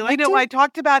share? Would you like to? I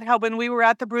talked about how when we were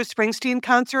at the Bruce Springsteen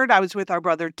concert, I was with our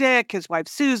brother Dick, his wife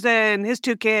Susan, his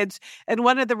 2 kids, and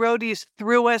one of the roadies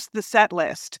threw us the set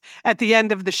list at the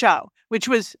end of the show, which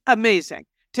was amazing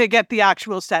to get the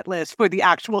actual set list for the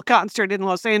actual concert in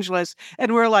Los Angeles.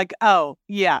 And we're like, oh,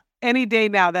 yeah, any day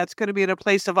now, that's going to be in a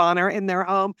place of honor in their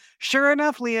home. Sure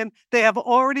enough, Leanne, they have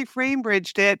already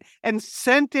FrameBridged it and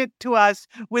sent it to us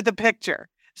with a picture.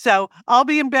 So I'll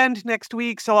be in Bend next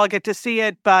week, so I'll get to see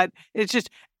it. But it's just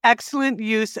excellent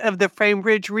use of the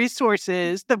FrameBridge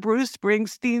resources, the Bruce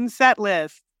Springsteen set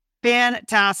list.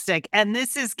 Fantastic. And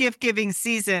this is gift giving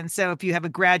season. So if you have a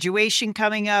graduation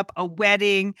coming up, a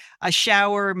wedding, a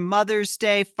shower, Mother's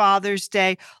Day, Father's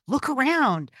Day, look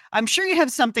around. I'm sure you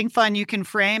have something fun you can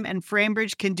frame, and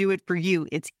FrameBridge can do it for you.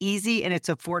 It's easy and it's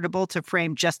affordable to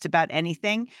frame just about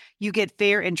anything. You get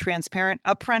fair and transparent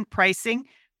upfront pricing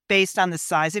based on the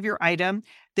size of your item.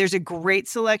 There's a great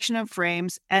selection of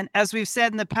frames. And as we've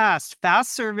said in the past,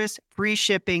 fast service, free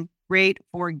shipping, great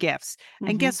for gifts.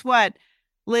 And guess what?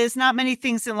 Liz, not many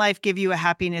things in life give you a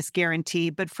happiness guarantee,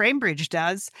 but FrameBridge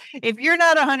does. If you're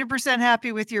not 100%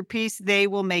 happy with your piece, they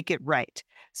will make it right.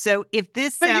 So if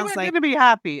this sounds like... But you're going to be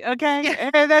happy, okay?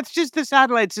 Yeah. That's just the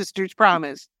Satellite Sisters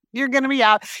promise. You're going to be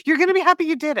out. You're going to be happy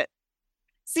you did it.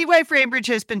 See why FrameBridge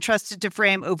has been trusted to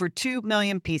frame over 2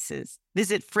 million pieces.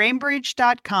 Visit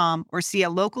framebridge.com or see a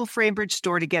local FrameBridge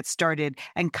store to get started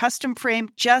and custom frame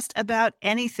just about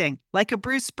anything, like a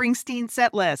Bruce Springsteen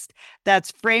set list.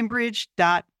 That's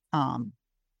framebridge.com.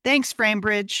 Thanks,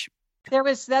 FrameBridge.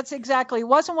 That's exactly. It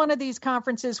wasn't one of these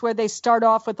conferences where they start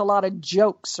off with a lot of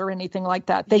jokes or anything like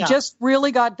that. They just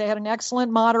really they had an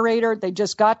excellent moderator. They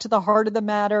just got to the heart of the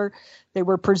matter. They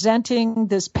were presenting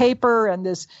this paper and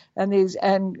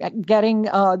getting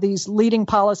these leading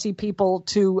policy people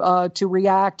to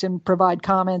react and provide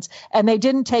comments. And they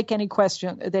didn't take any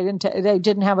question. They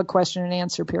didn't have a question and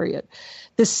answer period.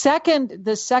 The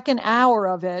second hour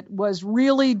of it was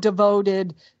really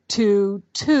devoted to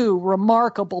 2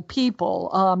 remarkable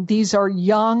people. These are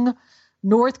young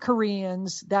North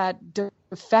Koreans that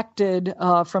defected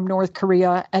from North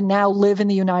Korea and now live in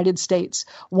the United States.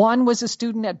 One was a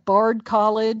student at Bard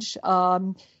College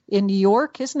in New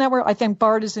York. Isn't that where I think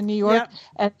Bard is in New York?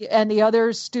 Yep. And the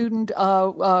other student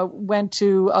went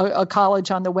to a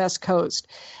college on the West Coast.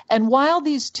 And while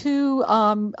these 2,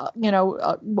 one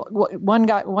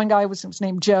guy was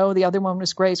named Joe, the other one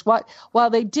was Grace. While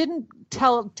they didn't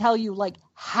tell you like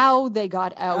how they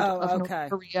got out of North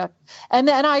Korea, and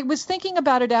then I was thinking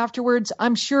about it afterwards.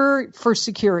 I'm sure for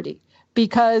security,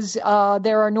 because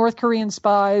there are North Korean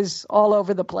spies all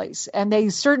over the place, and they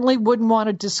certainly wouldn't want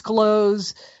to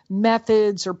disclose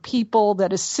methods or people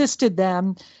that assisted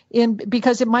them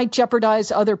because it might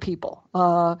jeopardize other people.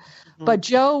 But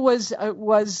Joe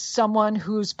was someone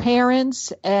whose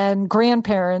parents and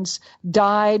grandparents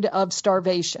died of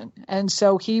starvation, and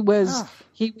so he was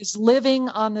living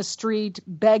on the street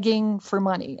begging for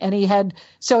money, and he had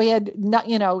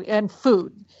and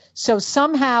food. So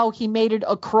somehow he made it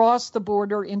across the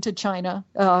border into China,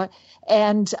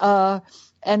 and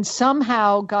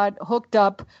somehow got hooked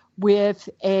up with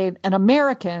an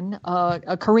American,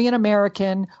 a Korean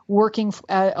American, working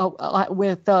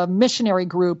with a missionary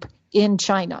group in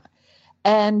China,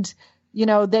 and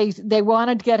they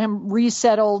wanted to get him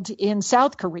resettled in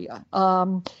South Korea.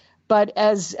 But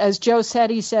as Joe said,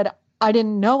 he said, I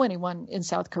didn't know anyone in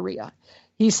South Korea.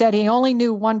 He said he only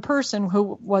knew one person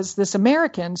who was this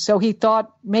American, so he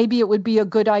thought maybe it would be a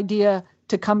good idea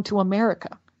to come to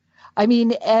America. I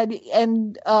mean,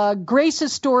 and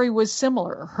Grace's story was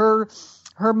similar.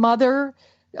 Her mother,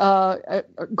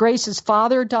 Grace's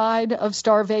father died of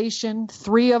starvation.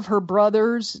 3 of her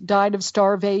brothers died of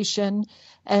starvation,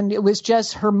 and it was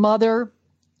just her mother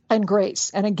and Grace.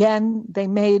 And again,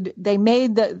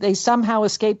 they somehow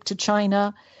escaped to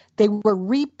China. They were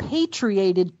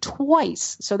repatriated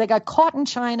twice. So they got caught in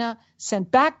China,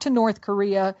 sent back to North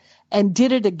Korea, and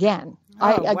did it again.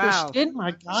 Oh, wow.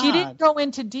 She didn't go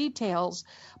into details,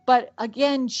 but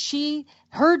again,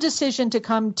 her decision to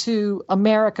come to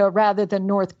America rather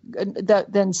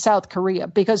than South Korea,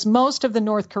 because most of the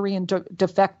North Korean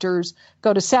defectors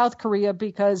go to South Korea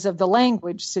because of the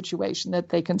language situation, that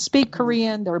they can speak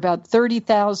Korean. There are about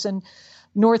 30,000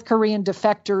 North Korean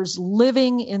defectors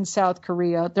living in South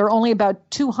Korea. There are only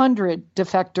about 200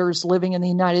 defectors living in the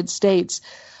United States.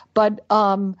 But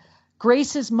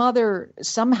Grace's mother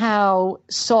somehow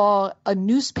saw a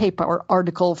newspaper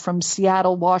article from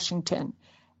Seattle, Washington.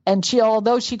 And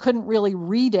although she couldn't really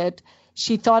read it,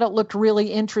 she thought it looked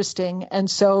really interesting. And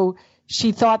so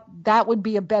she thought that would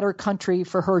be a better country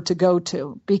for her to go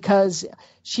to, because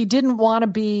she didn't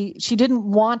want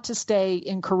to stay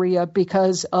in Korea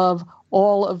because of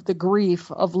all of the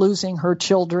grief of losing her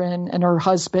children and her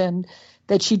husband,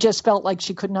 that she just felt like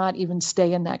she could not even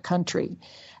stay in that country.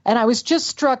 And I was just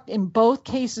struck in both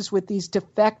cases with these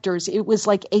defectors. It was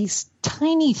like a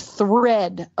tiny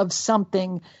thread of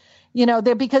something,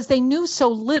 because they knew so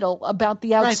little about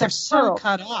the outside world. They're so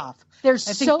cut off. I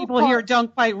think people here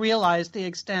don't quite realize the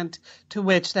extent to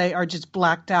which they are just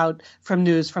blacked out from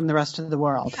news from the rest of the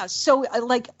world. Yeah, so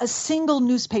like a single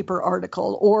newspaper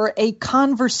article or a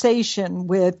conversation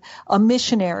with a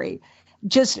missionary,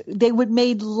 they would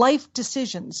made life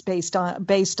decisions based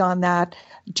on that,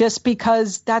 just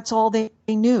because that's all they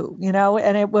knew,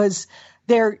 and it was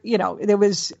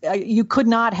you could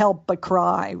not help but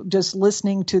cry just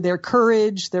listening to their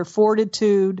courage, their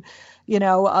fortitude,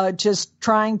 just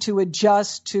trying to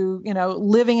adjust to,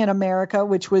 living in America,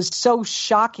 which was so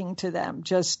shocking to them,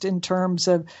 just in terms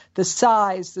of the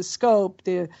size, the scope,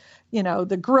 the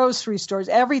grocery stores,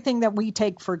 everything that we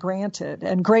take for granted.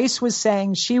 And Grace was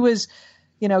saying she was,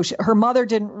 her mother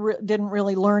didn't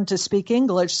really learn to speak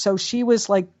English. So she was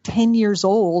like 10 years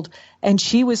old, and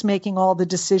she was making all the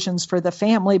decisions for the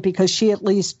family because she at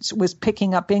least was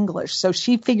picking up English. So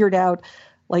she figured out,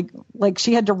 like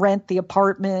she had to rent the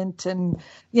apartment, and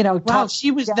wow,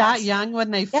 she was that young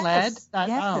when they fled.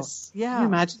 Yes, yeah. Can you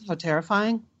imagine how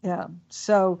terrifying? Yeah.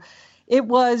 So it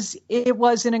was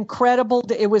an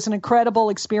incredible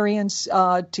experience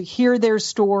to hear their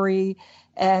story,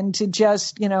 and to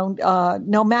just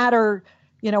no matter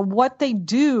what they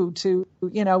do to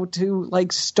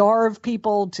like starve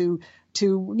people, to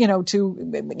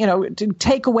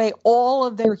take away all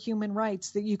of their human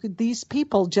rights, these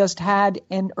people just had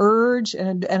an urge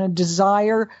and a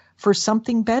desire for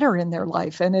something better in their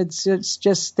life. And it's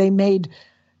just, they made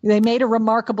a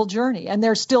remarkable journey, and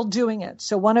they're still doing it.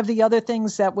 So one of the other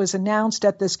things that was announced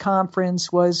at this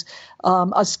conference was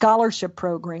a scholarship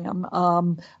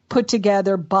program put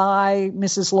together by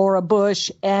Mrs. Laura Bush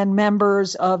and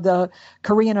members of the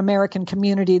Korean American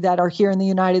community that are here in the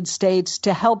United States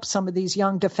to help some of these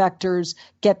young defectors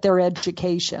get their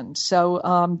education.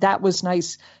 So that was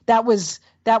nice. That was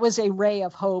a ray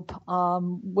of hope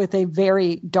with a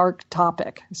very dark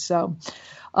topic. So,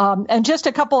 and just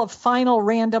a couple of final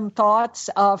random thoughts.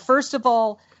 First of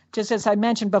all, just as I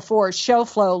mentioned before, show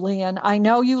flow, Leon. I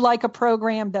know you like a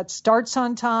program that starts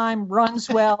on time, runs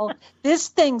well. This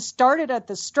thing started at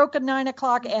the stroke of 9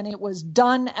 o'clock and it was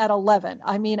done at 11.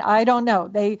 I mean, I don't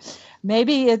know.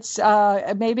 Maybe it's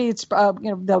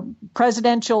the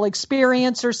presidential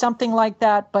experience or something like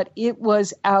that, but it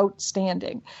was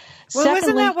outstanding. Well,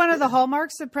 wasn't that one of the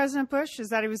hallmarks of President Bush,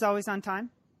 is that he was always on time?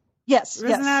 Yes.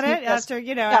 Isn't that it? Yes. After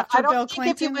I don't Bill think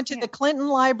Clinton. if you went to the Clinton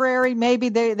Library, maybe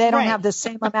they don't have the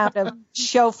same amount of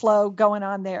show flow going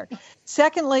on there.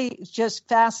 Secondly, it's just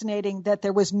fascinating that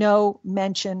there was no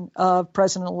mention of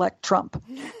President-elect Trump.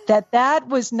 That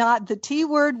was not, the T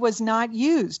word was not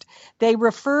used. They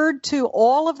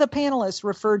all of the panelists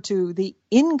referred to the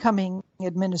incoming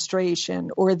administration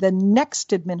or the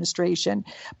next administration,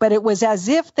 but it was as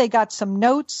if they got some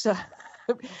notes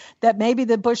that maybe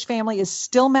the Bush family is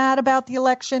still mad about the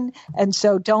election, and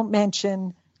so don't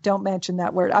mention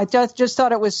that word. I just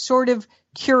thought it was sort of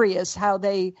curious how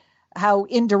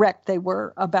indirect they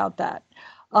were about that.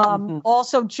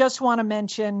 Also, just want to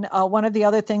mention one of the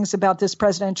other things about this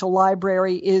presidential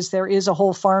library is there is a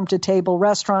whole farm-to-table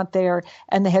restaurant there,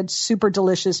 and they had super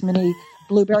delicious mini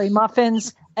blueberry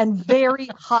muffins and very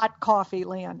hot coffee,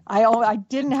 Leon. I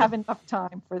didn't have enough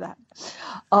time for that.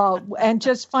 And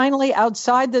just finally,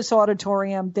 outside this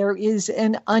auditorium, there is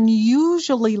an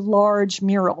unusually large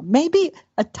mural, maybe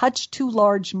a touch too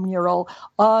large mural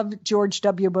of George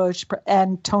W. Bush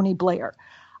and Tony Blair.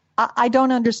 I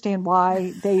don't understand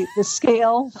why the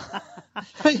scale.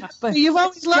 But you've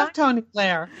always loved Tony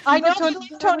Blair. I know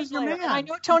Tony Blair. I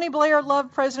know Tony Blair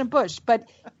loved President Bush, but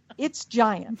it's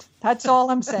giant. That's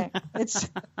all I'm saying. It's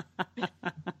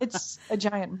a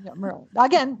giant mural.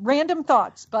 Again, random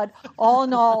thoughts, but all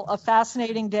in all, a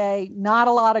fascinating day. Not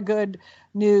a lot of good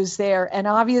news there, and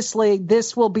obviously,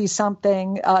 this will be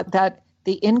something that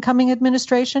the incoming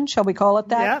administration, shall we call it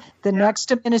that, the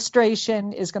next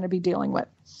administration is going to be dealing with.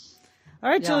 All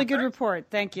right, Julie, good report.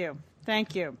 Thank you.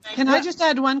 Thank you. Can I just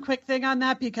add one quick thing on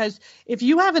that? Because if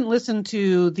you haven't listened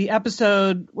to the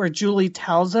episode where Julie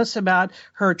tells us about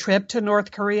her trip to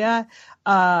North Korea,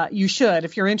 you should,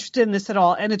 if you're interested in this at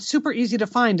all. And it's super easy to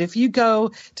find. If you go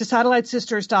to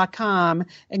satellitesisters.com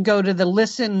and go to the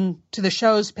listen to the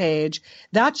shows page,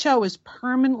 that show is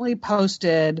permanently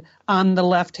posted on the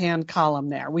left-hand column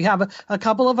there. We have a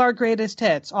couple of our greatest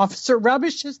hits. Officer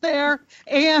Rubbish is there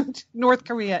and North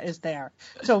Korea is there.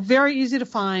 So very easy to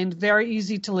find, very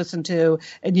easy to listen to,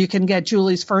 and you can get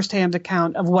Julie's firsthand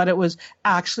account of what it was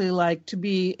actually like to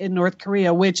be in North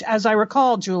Korea, which, as I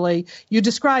recall, Julie, you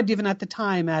described even at the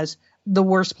time as the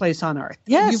worst place on earth.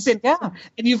 Yes, and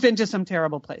you've been to some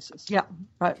terrible places. Yeah,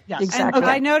 right. Yes. Exactly. And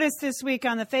I noticed this week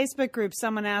on the Facebook group,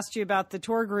 someone asked you about the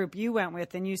tour group you went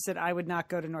with, and you said, I would not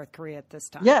go to North Korea at this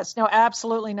time. Yes, no,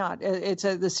 absolutely not.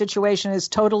 The situation has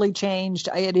totally changed.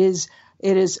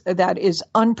 That is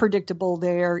unpredictable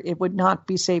there. It would not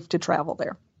be safe to travel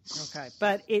there. Okay,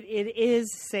 but it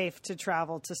is safe to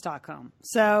travel to Stockholm.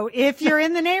 So if you're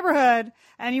in the neighborhood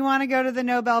and you want to go to the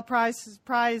Nobel Prize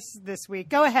this week,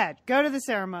 go ahead. Go to the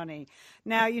ceremony.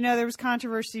 Now, there was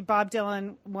controversy. Bob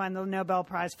Dylan won the Nobel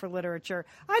Prize for Literature.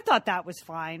 I thought that was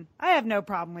fine. I have no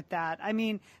problem with that. I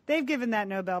mean, they've given that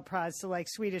Nobel Prize to,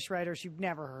 Swedish writers you've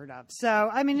never heard of. So,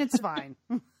 I mean, it's fine.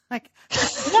 I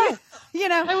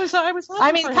was.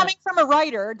 Coming from a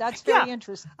writer, that's very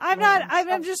interesting.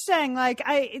 I'm just saying,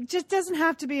 it just doesn't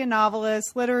have to be a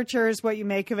novelist. Literature is what you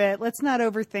make of it. Let's not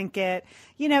overthink it.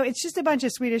 It's just a bunch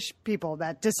of Swedish people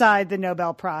that decide the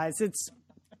Nobel Prize. It's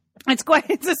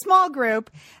a small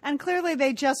group, and clearly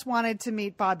they just wanted to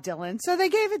meet Bob Dylan, so they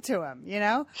gave it to him.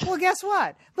 Well, guess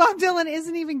what? Bob Dylan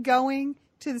isn't even going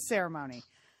to the ceremony.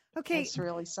 Okay, it's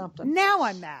really something. Now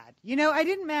I'm mad. I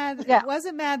didn't mad. Yeah. I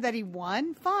wasn't mad that he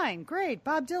won. Fine, great.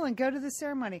 Bob Dylan, go to the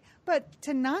ceremony. But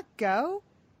to not go,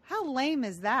 how lame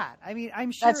is that? I mean,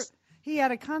 I'm sure he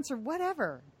had a concert.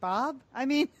 Whatever, Bob. I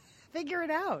mean, figure it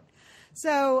out.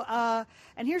 So,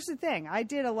 and here's the thing: I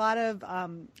did a lot of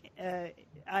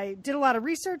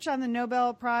research on the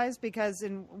Nobel Prize because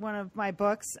in one of my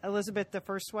books, Elizabeth the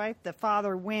First Wife, the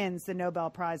father wins the Nobel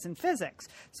Prize in physics.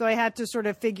 So I had to sort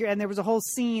of figure, and there was a whole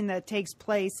scene that takes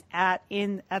place at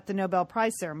the Nobel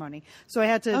Prize ceremony. So I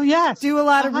had to do a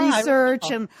lot of research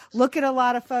and look at a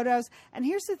lot of photos. And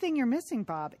here's the thing you're missing,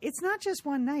 Bob. It's not just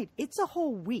one night; it's a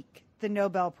whole week. The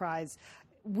Nobel Prize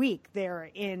week there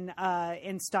in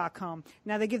Stockholm.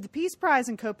 Now they give the Peace Prize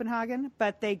in Copenhagen,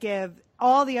 but they give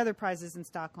all the other prizes in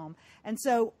Stockholm. And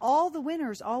so all the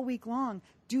winners all week long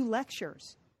do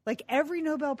lectures. Every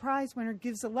Nobel Prize winner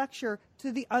gives a lecture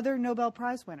to the other Nobel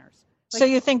Prize winners. So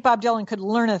you think Bob Dylan could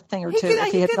learn a thing or two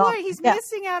if he had gone? He's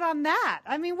missing out on that.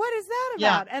 I mean, what is that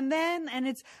about? Yeah. And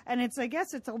it's I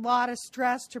guess it's a lot of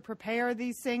stress to prepare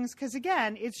these things because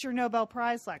again, it's your Nobel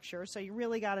Prize lecture, so you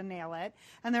really got to nail it.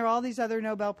 And there are all these other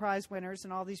Nobel Prize winners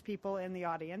and all these people in the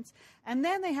audience. And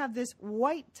then they have this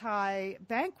white tie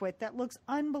banquet that looks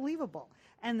unbelievable.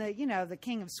 And the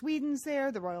King of Sweden's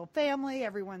there, the royal family,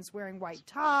 everyone's wearing white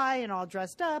tie and all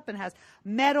dressed up and has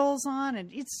medals on.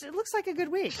 And it looks like a good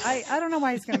week. I don't know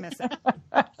why he's going to miss it.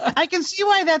 I can see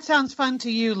why that sounds fun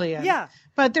to you, Leah. Yeah.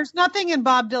 But there's nothing in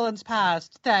Bob Dylan's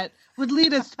past that would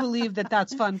lead us to believe that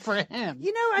that's fun for him.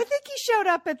 I think he showed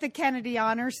up at the Kennedy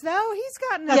honors, though. He's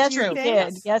gotten a few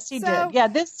things. Yes, he did. Yeah,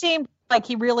 this seemed like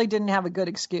he really didn't have a good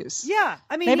excuse. Yeah.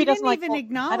 I mean, he didn't even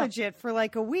acknowledge it for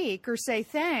a week or say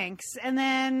thanks. And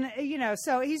then,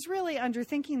 so he's really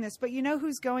underthinking this. But you know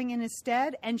who's going in his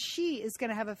stead? And she is going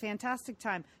to have a fantastic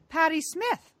time. Patti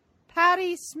Smith.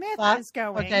 Patti Smith is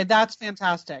going. Okay, that's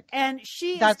fantastic. And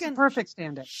that's the perfect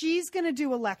stand-in. She's going to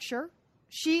do a lecture.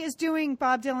 she is doing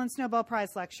Bob Dylan's Nobel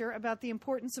Prize lecture about the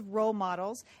importance of role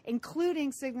models,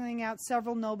 including signaling out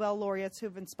several Nobel laureates who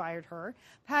have inspired her.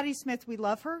 Patti Smith, we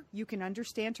love her. You can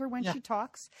understand her when she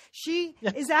talks. She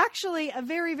is actually a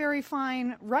very, very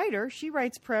fine writer. She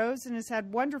writes prose and has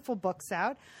had wonderful books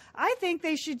out. I think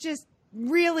they should just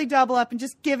really double up and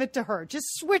just give it to her. Just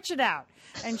switch it out.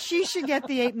 And she should get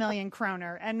the 8 million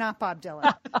kroner and not Bob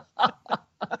Dylan.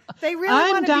 They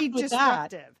really want to be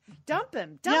disruptive. Dump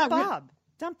him. Dump Bob.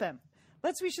 Dump him.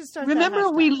 We should start.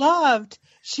 Remember,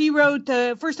 she wrote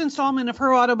the first installment of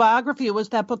her autobiography. It was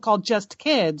that book called Just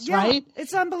Kids, right?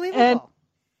 It's unbelievable. And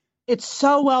it's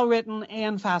so well written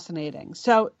and fascinating.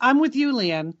 So I'm with you,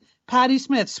 Leanne. Patti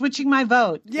Smith, switching my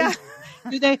vote. Yeah.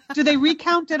 Do they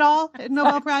recount it all at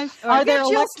Nobel Prize? Or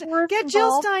get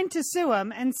Jill Stein to sue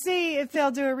him and see if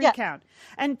they'll do a recount.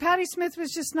 And Patti Smith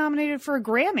was just nominated for a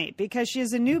Grammy because she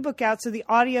has a new book out. So the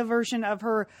audio version of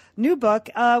her new book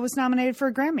was nominated for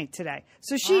a Grammy today.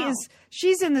 So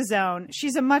she's in the zone.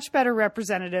 She's a much better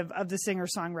representative of the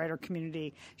singer-songwriter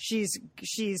community. She's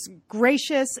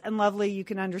gracious and lovely. You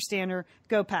can understand her.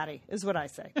 Go Patti is what I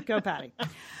say. Go Patti.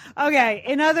 Okay.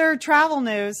 In other travel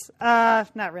news,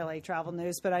 not really travel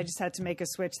news, but I just had to make a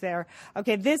switch there.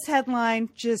 Okay. This headline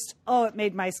it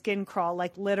made my skin crawl,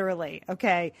 like literally.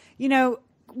 Okay.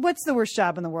 What's the worst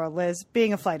job in the world, Liz?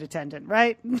 Being a flight attendant,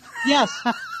 right? Yes.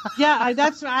 Yeah,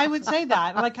 I would say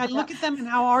that. Like, I look at them and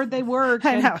how hard they work.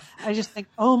 I know. I just think,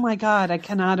 oh my God, I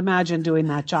cannot imagine doing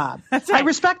that job. That's right. I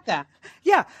respect that.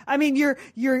 Yeah. I mean,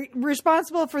 you're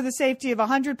responsible for the safety of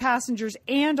 100 passengers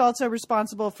and also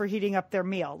responsible for heating up their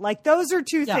meal. Like, those are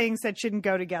two things that shouldn't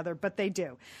go together, but they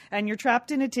do. And you're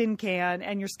trapped in a tin can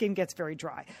and your skin gets very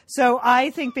dry. So I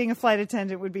think being a flight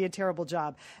attendant would be a terrible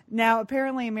job. Now,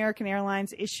 apparently American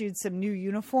Airlines issued some new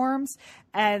uniforms,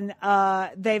 and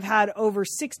they've had over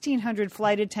 1,600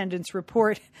 flight attendants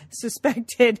report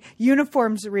suspected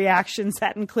uniforms reactions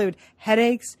that include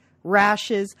headaches,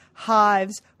 rashes,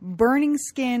 hives, burning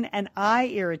skin and eye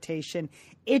irritation,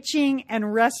 itching,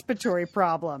 and respiratory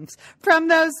problems from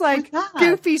those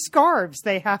goofy scarves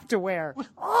they have to wear.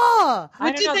 Oh,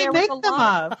 what did they make them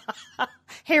of?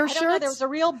 Hair shirts. There was a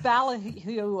real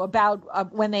ballyhoo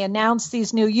about when they announced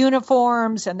these new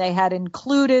uniforms, and they had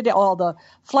included all the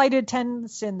flight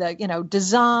attendants in the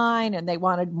design, and they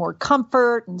wanted more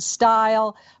comfort and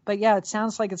style. But yeah, it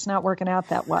sounds like it's not working out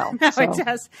that well. No, it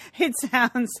does. It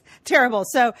sounds terrible.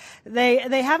 So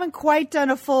they haven't quite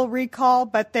done a full recall,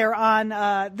 but they're on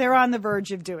the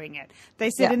verge of doing it.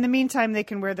 They said in the meantime they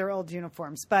can wear their old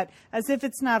uniforms. But as if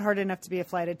it's not hard enough to be a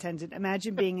flight attendant,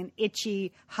 imagine being an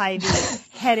itchy, hivey,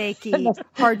 headachy,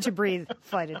 hard to breathe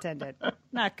flight attendant.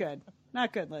 Not good.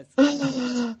 Not good, Liz.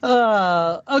 Okay,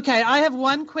 I have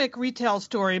one quick retail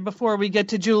story before we get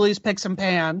to Julie's Picks and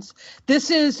Pans.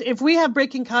 This is, if we have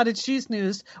breaking cottage cheese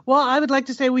news, well, I would like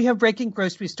to say we have breaking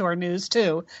grocery store news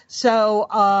too. So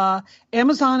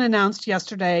Amazon announced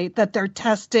yesterday that they're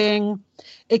testing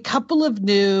a couple of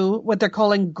new, what they're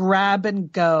calling grab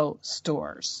and go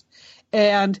stores.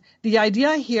 And the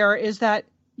idea here is that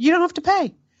you don't have to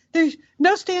pay. There's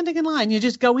no standing in line. You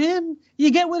just go in,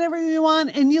 you get whatever you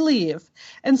want, and you leave.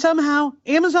 And somehow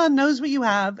Amazon knows what you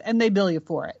have, and they bill you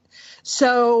for it.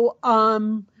 So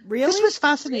really? This was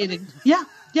fascinating. Yeah.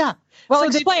 Well, So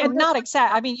explain, not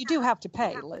exact. I mean, you do have to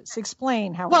pay, Liz.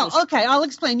 Explain how. Well, okay, I'll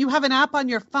explain. You have an app on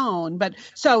your phone, but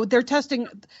so they're testing.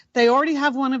 They already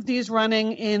have one of these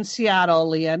running in Seattle,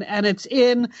 Leanne, and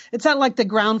it's at like the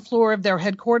ground floor of their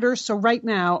headquarters. So right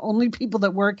now, only people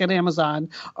that work at Amazon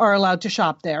are allowed to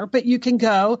shop there. But you can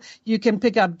go, you can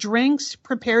pick up drinks,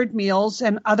 prepared meals,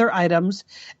 and other items,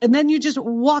 and then you just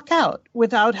walk out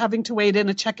without having to wait in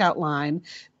a checkout line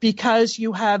because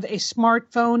you have a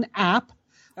smartphone app.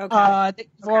 That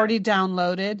you've already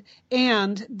downloaded,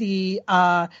 and they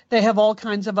have all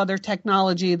kinds of other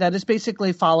technology that is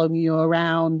basically following you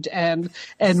around and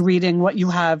reading what you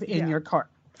have in your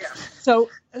cart. Yeah.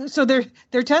 So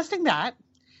they're testing that,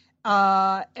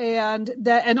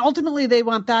 and ultimately they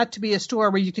want that to be a store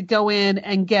where you could go in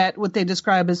and get what they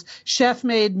describe as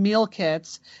chef-made meal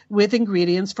kits with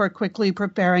ingredients for quickly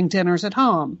preparing dinners at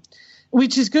home.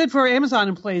 Which is good for Amazon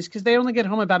employees because they only get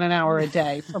home about an hour a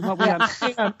day, from what we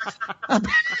understand.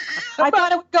 I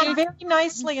thought it would go very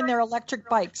nicely in their electric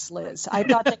bikes, Liz. I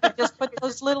thought they could just put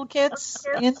those little kits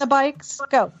in the bikes.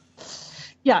 Go.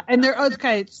 Yeah, and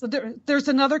so there's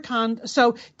another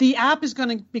so the app is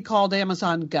going to be called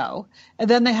Amazon Go, and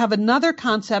then they have another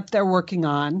concept they're working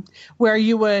on where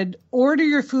you would order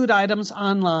your food items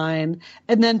online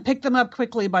and then pick them up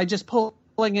quickly by just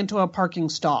pulling into a parking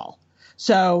stall.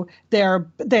 So they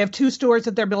have 2 stores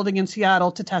that they're building in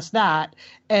Seattle to test that.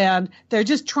 And they're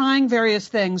just trying various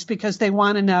things because they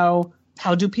want to know,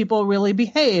 how do people really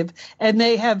behave? And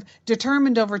they have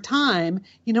determined over time,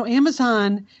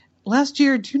 Amazon last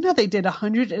year, do you know they did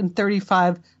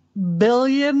 $135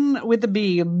 billion with a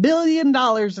B, $1 billion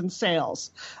in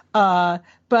sales.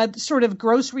 But sort of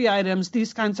grocery items,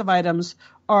 these kinds of items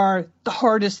are the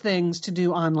hardest things to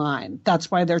do online.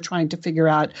 That's why they're trying to figure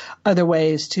out other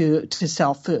ways to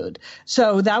sell food.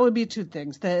 So that would be 2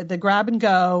 things, the grab and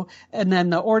go, and then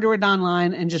the order it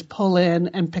online and just pull in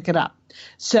and pick it up.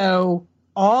 So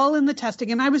all in the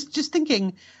testing. And I was just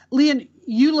thinking, Leanne,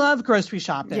 you love grocery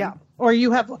shopping. Yeah. Or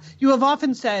you have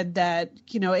often said that,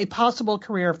 a possible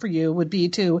career for you would be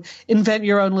to invent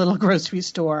your own little grocery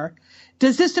store.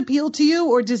 Does this appeal to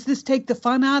you, or does this take the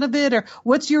fun out of it? Or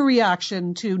what's your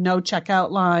reaction to no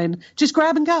checkout line? Just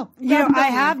grab and go.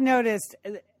 I have noticed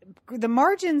the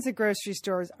margins at grocery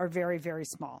stores are very, very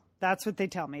small. That's what they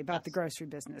tell me about the grocery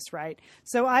business, right?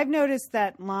 So I've noticed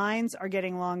that lines are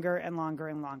getting longer and longer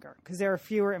and longer because there are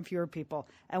fewer and fewer people.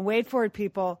 And wait for it,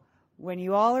 people. When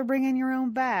you all are bringing your own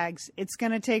bags, it's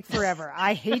going to take forever.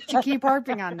 I hate to keep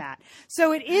harping on that.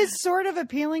 So it is sort of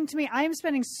appealing to me. I am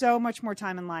spending so much more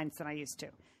time in lines than I used to.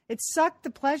 It sucked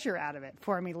the pleasure out of it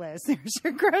for me, Liz. There's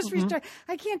your grocery store.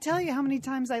 I can't tell you how many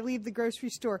times I leave the grocery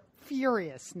store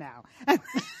furious now.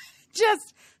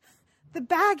 Just the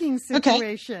bagging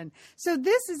situation. Okay. So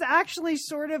this is actually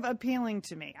sort of appealing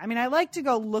to me. I mean, I like to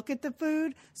go look at the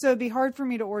food, so it'd be hard for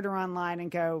me to order online and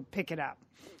go pick it up.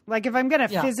 Like if I'm going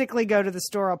to physically go to the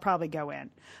store, I'll probably go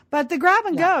in. But the grab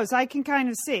and goes, I can kind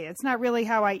of see. It's not really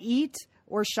how I eat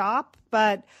or shop,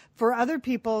 but for other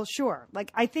people, sure.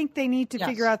 Like I think they need to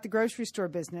figure out the grocery store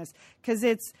business because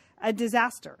it's a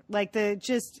disaster. Like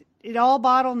it all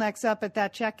bottlenecks up at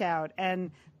that checkout,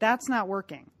 and that's not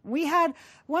working. We had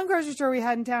one grocery store we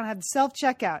had in town had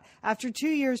self-checkout. After 2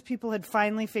 years, people had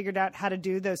finally figured out how to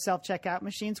do those self-checkout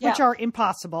machines, which are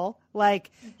impossible. Like,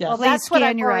 please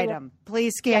scan your item.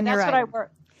 Please scan your item.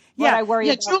 What I worry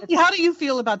about. Julie, how do you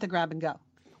feel about the grab and go?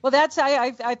 Well,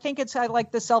 I think I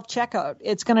like the self-checkout.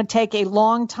 It's going to take a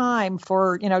long time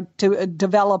for, to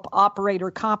develop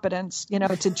operator competence,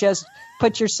 to just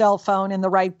put your cell phone in the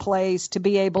right place to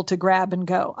be able to grab and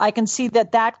go. I can see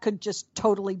that could just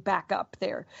totally back up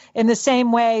there in the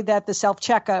same way that the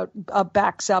self-checkout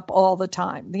backs up all the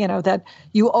time, that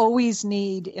you always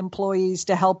need employees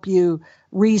to help you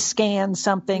rescan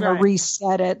something or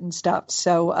reset it and stuff.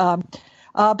 So,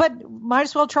 but might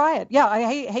as well try it. Yeah,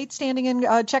 I hate standing in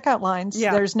checkout lines.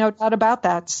 Yeah. There's no doubt about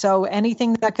that. So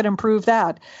anything that could improve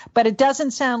that. But it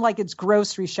doesn't sound like it's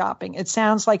grocery shopping. It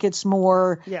sounds like it's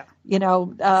more,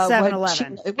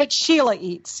 7-Eleven. What Sheila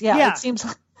eats. Yeah. It seems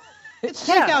like it's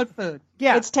takeout food.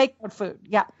 Yeah. It's takeout food.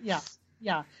 Yeah.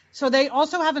 Yeah. So they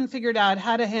also haven't figured out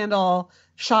how to handle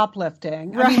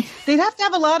shoplifting. Right. I mean, they'd have to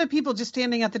have a lot of people just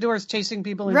standing at the doors chasing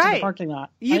people into the parking lot.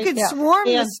 You could swarm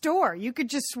the store. You could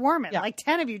just swarm it. Like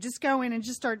 10 of you just go in and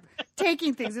just start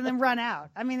taking things and then run out.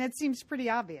 I mean, that seems pretty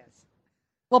obvious.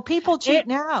 Well, people cheat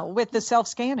now with the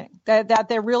self-scanning. That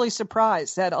they're really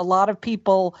surprised that a lot of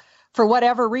people, for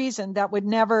whatever reason, that would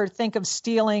never think of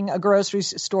stealing a grocery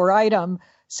store item,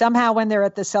 somehow when they're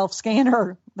at the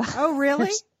self-scanner. Oh,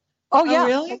 really? Oh, yeah. Oh,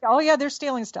 really? Oh, yeah. They're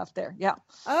stealing stuff there. Yeah.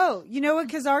 Oh, you know what?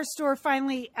 Because our store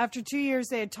finally, after 2 years,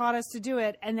 they had taught us to do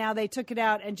it. And now they took it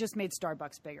out and just made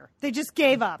Starbucks bigger. They just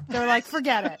gave up. They're like,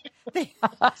 forget it.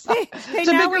 It's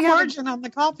a bigger margin on the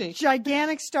coffee.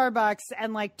 Gigantic Starbucks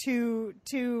and like two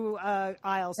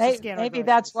aisles to scan. Maybe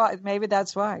that's why. Maybe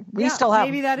that's why. We still have.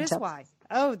 Maybe that is why.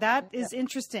 Oh, that is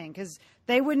interesting because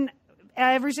they wouldn't.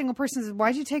 Every single person says,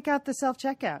 why'd you take out the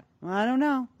self-checkout? Well, I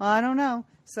don't know.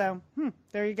 So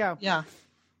there you go. Yeah.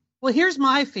 Well, here's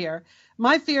my fear.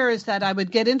 My fear is that I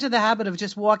would get into the habit of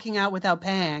just walking out without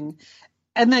paying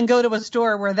and then go to a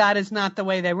store where that is not the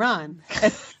way they run.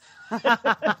 And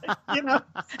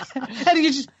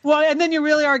then you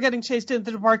really are getting chased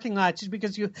into the parking lot just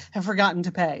because you have forgotten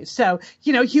to pay. So,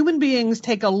 human beings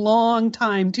take a long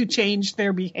time to change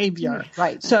their behavior.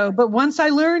 Right. So, but once I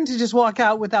learn to just walk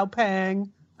out without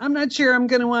paying, I'm not sure I'm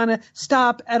going to want to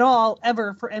stop at all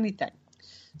ever for anything.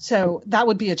 So that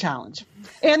would be a challenge.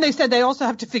 And they said they also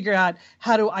have to figure out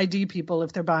how to ID people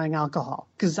if they're buying alcohol,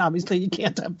 because obviously you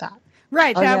can't have that.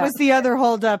 Right. That was the other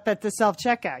holdup at the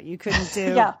self-checkout. You couldn't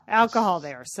do alcohol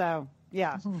there. So,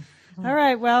 yeah. Mm-hmm. All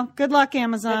right. Well, good luck,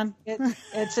 Amazon.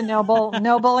 It's a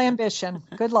noble ambition.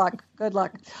 Good luck.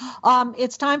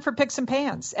 It's time for picks and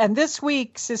pans. And this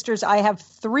week, sisters, I have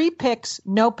 3 picks,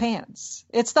 no pans.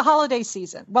 It's the holiday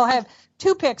season. Well, I have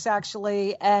 2 picks,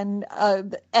 actually, and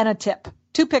a tip.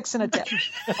 2 picks and a tip.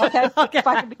 Okay? Okay. If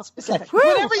I can be specific.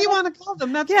 Whatever you want to call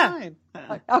them, that's Yeah. fine.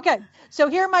 Okay, so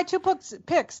here are my 2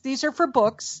 picks. These are for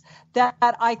books that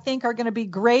I think are going to be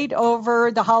great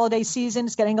over the holiday season.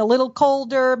 It's getting a little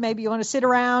colder. Maybe you want to sit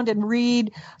around and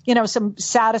read, some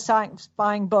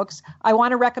satisfying books. I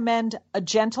want to recommend A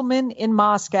Gentleman in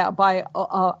Moscow by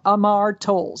Amar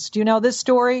Tolls. Do you know this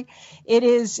story? It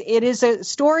is a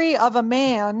story of a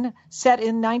man set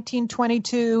in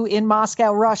 1922 in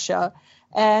Moscow, Russia.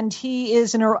 And he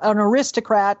is an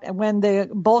aristocrat when the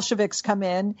Bolsheviks come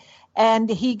in, and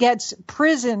he gets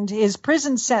prisoned. His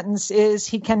prison sentence is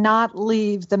he cannot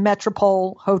leave the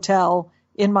Metropole Hotel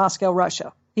in Moscow,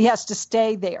 Russia. He has to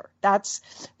stay there.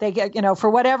 For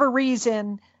whatever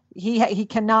reason, he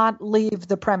cannot leave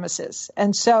the premises.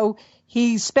 And so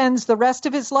he spends the rest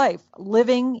of his life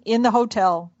living in the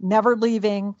hotel, never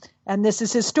leaving. And this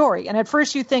is his story. And at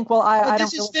first you think, well, I don't.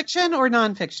 This is fiction or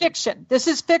nonfiction? Fiction. This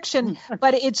is fiction,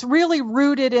 but it's really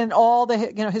rooted in all the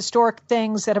historic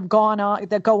things that have gone on,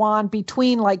 that go on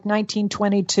between like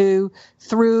 1922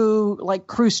 through like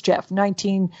Khrushchev,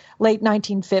 late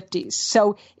 1950s.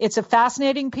 So it's a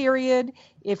fascinating period.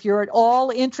 If you're at all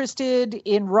interested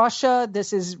in Russia,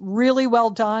 this is really well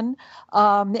done.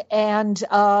 And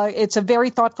it's a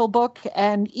very thoughtful book.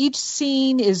 And each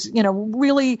scene is,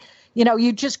 really,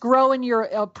 you just grow in your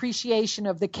appreciation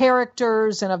of the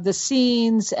characters and of the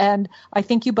scenes. And I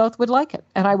think you both would like it.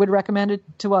 And I would recommend it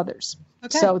to others.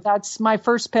 Okay. So that's my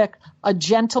first pick, A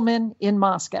Gentleman in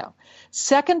Moscow.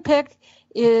 Second pick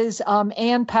is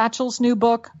Ann Patchell's new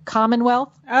book,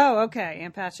 Commonwealth. Oh, okay.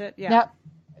 Ann Patchett. Yeah. Now,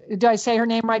 did I say her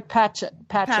name right? Patchett.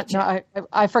 No,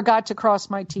 I forgot to cross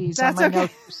my T's. That's on my okay.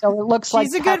 notes, so it looks like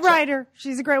she's a good writer.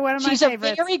 She's a great one of my favorites.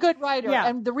 She's a very good writer. Yeah.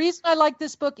 And the reason I like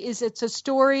this book is it's a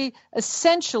story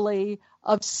essentially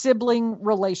of sibling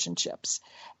relationships.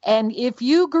 And if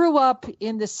you grew up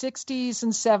in the 60s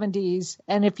and 70s,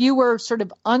 and if you were sort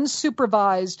of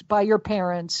unsupervised by your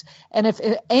parents, and if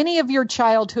any of your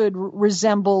childhood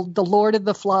resembled The Lord of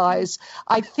the Flies,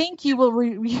 I think you will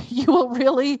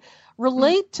really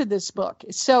relate to this book.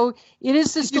 So it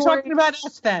is the story. You're talking about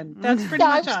us then. That's pretty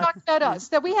much us. I was talking about us.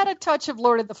 That we had a touch of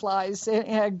Lord of the Flies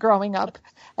growing up,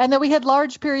 and that we had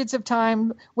large periods of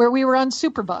time where we were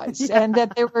unsupervised, and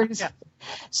that there were. Yeah.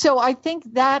 So I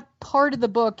think that part of the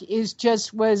book is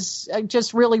just really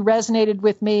resonated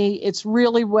with me. It's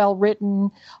really well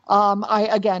written.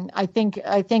 I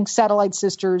think Satellite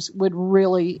Sisters would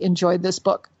really enjoy this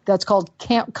book. That's called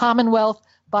Commonwealth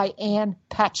by Ann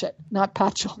Patchett, not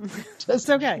Patchell. That's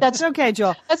okay. That's okay,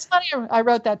 Joel. That's funny. I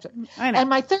wrote that. I know. And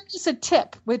my third is a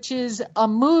tip, which is a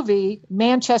movie,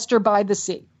 Manchester by the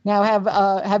Sea. Now,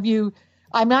 have you?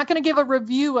 I'm not going to give a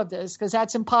review of this because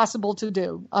that's impossible to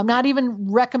do. I'm not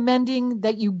even recommending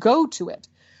that you go to it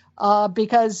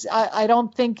because I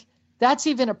don't think that's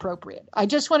even appropriate. I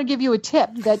just want to give you a tip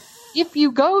that if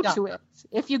you go to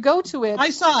it, I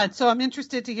saw it, so I'm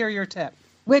interested to hear your tip.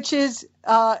 Which is,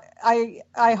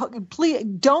 please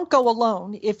don't go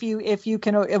alone if you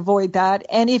can avoid that.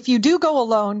 And if you do go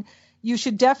alone, you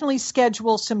should definitely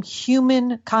schedule some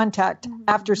human contact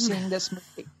after seeing this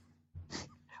movie.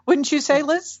 Wouldn't you say,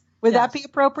 Liz? Would that be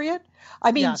appropriate?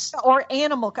 I mean, or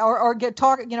animal, or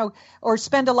or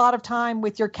spend a lot of time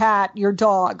with your cat, your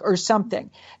dog, or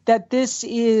something. That this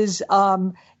is,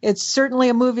 it's certainly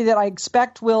a movie that I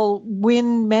expect will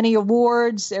win many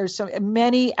awards. There's so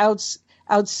many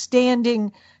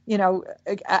outstanding,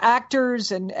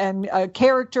 actors and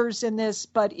characters in this,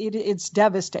 but it's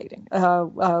devastating.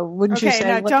 Wouldn't you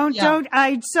say? Okay, don't.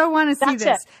 I so want to see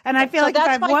this, and I feel like if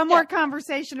I have one more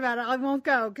conversation about it, I won't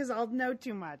go because I'll know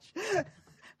too much.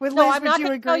 With Liz, I'm not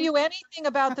going to tell you anything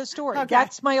about the story. Okay.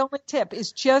 That's my only tip,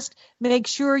 is just make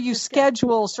sure you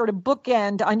schedule sort of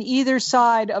bookend on either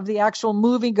side of the actual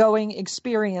movie-going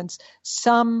experience,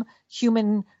 some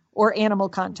human or animal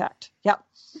contact. Yeah.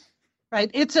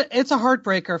 Right. It's a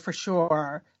heartbreaker for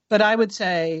sure. But I would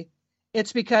say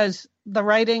it's because the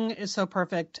writing is so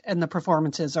perfect and the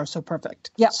performances are so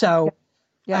perfect. Yeah. So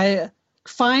I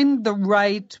find the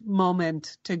right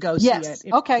moment to go see it.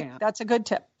 If Okay. you can. That's a good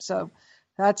tip. So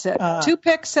that's it. 2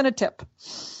 picks and a tip.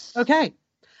 Okay.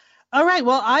 All right.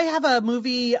 Well, I have a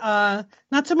movie, not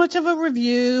so much of a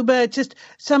review, but just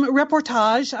some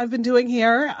reportage I've been doing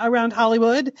here around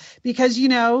Hollywood because,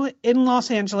 in Los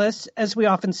Angeles, as we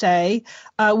often say,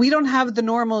 we don't have the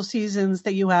normal seasons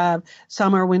that you have,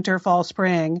 summer, winter, fall,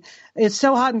 spring. It's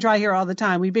so hot and dry here all the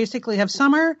time. We basically have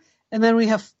summer and then we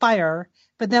have fire.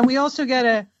 But then we also get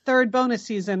a third bonus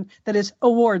season that is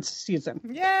awards season.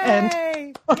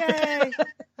 Yay! Yay!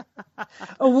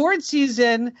 Award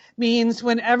season means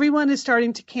when everyone is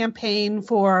starting to campaign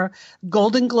for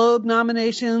Golden Globe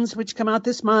nominations, which come out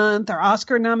this month, or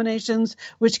Oscar nominations,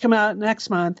 which come out next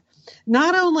month.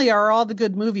 Not only are all the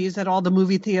good movies at all the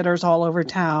movie theaters all over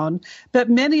town,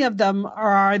 but many of them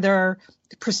are either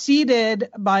preceded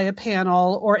by a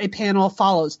panel or a panel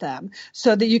follows them,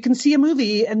 so that you can see a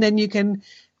movie and then you can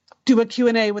do a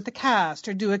Q&A with the cast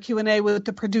or do a Q&A with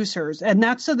the producers. And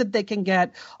that's so that they can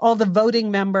get all the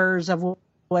voting members of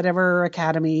whatever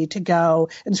academy to go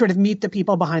and sort of meet the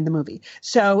people behind the movie.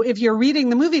 So if you're reading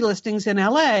the movie listings in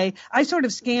LA, I sort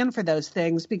of scan for those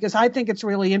things because I think it's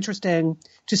really interesting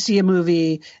to see a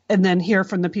movie and then hear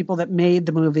from the people that made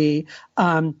the movie.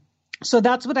 So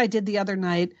that's what I did the other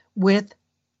night with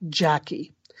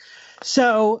Jackie.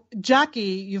 So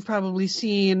Jackie, you've probably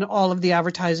seen all of the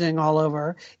advertising all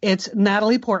over. It's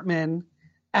Natalie Portman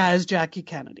as Jackie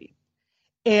Kennedy.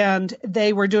 And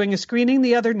they were doing a screening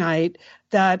the other night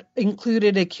that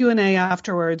included a Q&A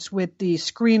afterwards with the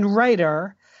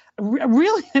screenwriter,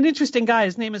 really an interesting guy.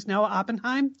 His name is Noah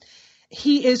Oppenheim.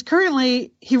 He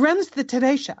runs the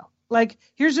Today Show. Like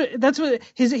he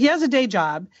has a day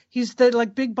job. He's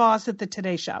the big boss at the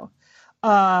Today Show.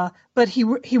 But he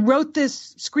wrote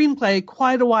this screenplay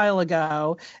quite a while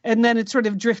ago, and then it sort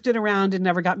of drifted around and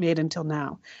never got made until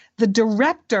now. The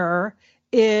director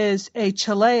is a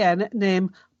Chilean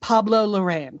named Pablo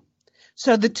Larraín.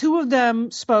 So the two of them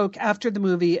spoke after the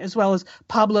movie, as well as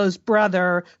Pablo's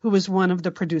brother, who was one of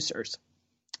the producers.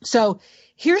 So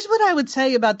here's what I would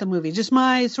say about the movie, just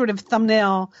my sort of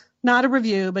thumbnail, not a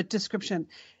review, but description.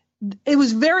 It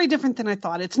was very different than I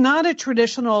thought. It's not a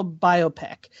traditional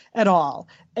biopic at all.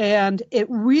 And it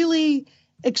really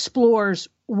explores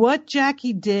what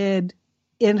Jackie did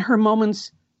in her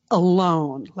moments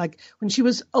alone, like when she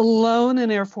was alone in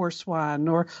Air Force One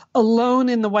or alone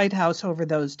in the White House over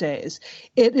those days.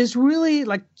 It is really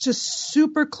just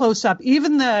super close up.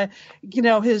 Even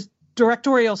his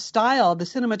directorial style, the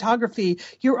cinematography,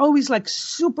 you're always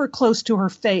super close to her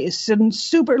face and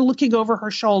super looking over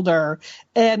her shoulder.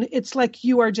 And it's like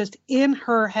you are just in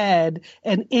her head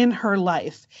and in her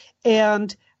life.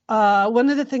 And one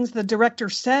of the things the director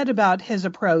said about his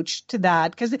approach to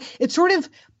that, because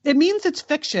it means it's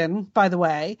fiction, by the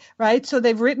way, right? So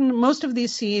they've written most of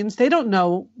these scenes. They don't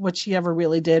know what she ever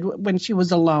really did when she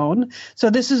was alone. So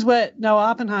this is what Noah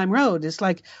Oppenheim wrote. It's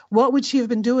what would she have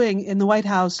been doing in the White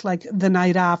House the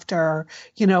night after?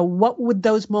 What would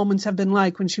those moments have been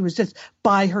like when she was just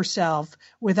by herself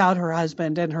without her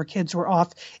husband and her kids were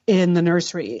off in the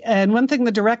nursery? And one thing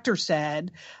the director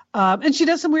said, and she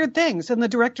does some weird things. And the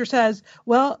director says,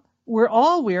 well, we're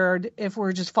all weird if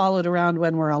we're just followed around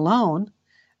when we're alone.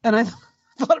 And I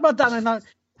thought about that and I thought,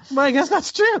 well, I guess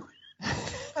that's true.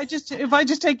 If I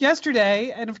just take yesterday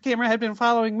and if a camera had been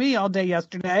following me all day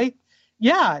yesterday,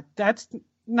 yeah, that's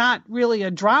not really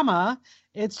a drama.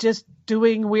 It's just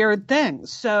doing weird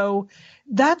things. So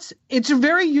it's a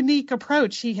very unique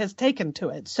approach he has taken to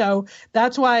it. So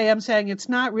that's why I'm saying it's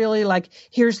not really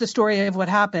here's the story of what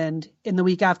happened in the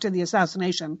week after the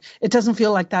assassination. It doesn't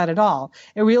feel like that at all.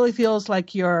 It really feels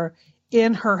like you're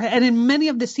in her head. And in many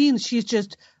of the scenes, she's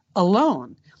just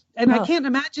alone. And I can't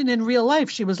imagine in real life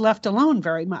she was left alone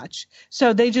very much.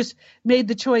 So they just made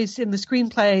the choice in the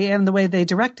screenplay and the way they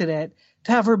directed it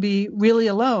to have her be really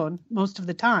alone most of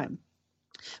the time.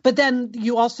 But then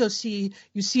you also see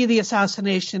the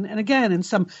assassination, and again, in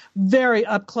some very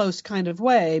up close kind of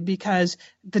way, because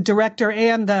the director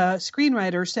and the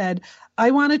screenwriter said,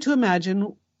 I wanted to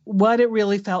imagine what it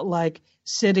really felt like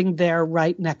sitting there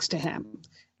right next to him.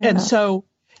 Yeah. And so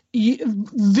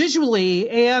visually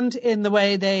and in the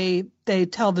way they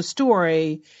tell the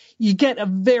story, you get a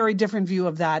very different view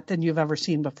of that than you've ever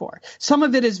seen before. Some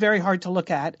of it is very hard to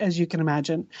look at, as you can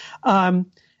imagine.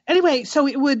 Anyway, so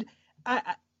it would,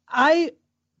 I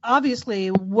obviously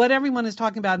what everyone is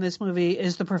talking about in this movie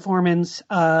is the performance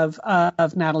of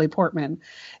Natalie Portman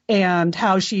and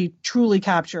how she truly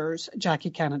captures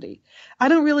Jackie Kennedy. I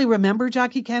don't really remember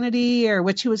Jackie Kennedy or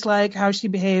what she was like, how she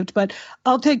behaved, but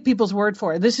I'll take people's word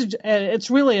for it. It's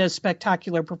really a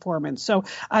spectacular performance. So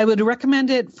I would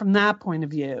recommend it from that point of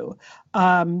view.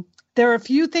 There are a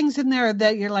few things in there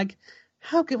that you're like,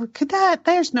 how could that?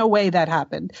 There's no way that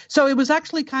happened. So it was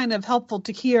actually kind of helpful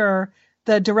to hear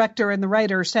the director and the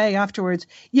writer say afterwards,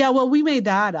 yeah, well, we made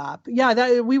that up.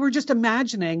 Yeah, we were just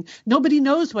imagining. Nobody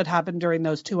knows what happened during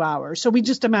those 2 hours. So we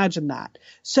just imagined that.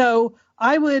 So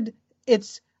I would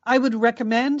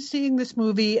recommend seeing this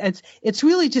movie. It's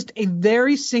really just a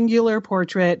very singular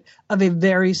portrait of a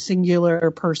very singular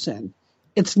person.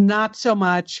 It's not so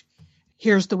much,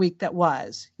 here's the week that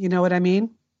was. You know what I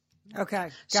mean? Okay.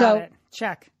 Got it.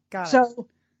 Check. Got it. So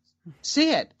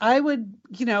see it. I would,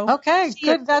 Okay,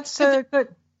 good. That's a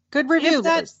good review.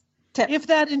 If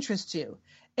that interests you.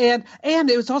 And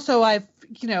it was also,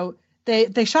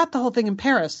 they shot the whole thing in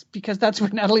Paris because that's where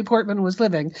Natalie Portman was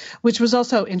living, which was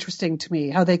also interesting to me,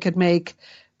 how they could make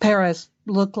Paris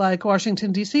look like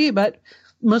Washington, D.C., but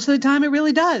most of the time it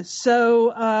really does.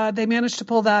 So they managed to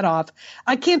pull that off.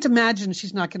 I can't imagine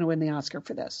she's not going to win the Oscar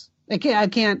for this. I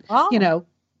can't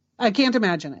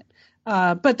imagine it.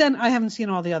 But then I haven't seen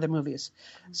all the other movies.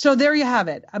 So there you have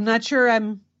it. I'm not sure I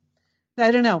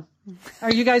don't know.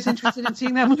 Are you guys interested in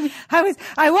seeing that movie? I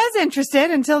was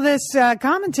interested until this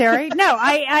commentary. No,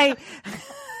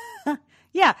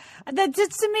 yeah,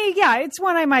 to me, yeah, it's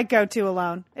one I might go to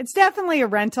alone. It's definitely a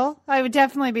rental. I would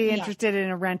definitely be interested in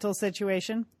a rental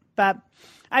situation. But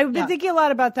I've been thinking a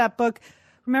lot about that book.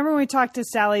 Remember when we talked to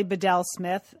Sally Bedell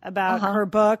Smith about her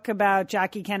book about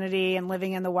Jackie Kennedy and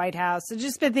living in the White House? I've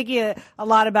just been thinking a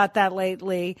lot about that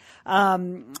lately,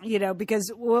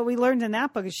 because what we learned in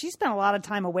that book is she spent a lot of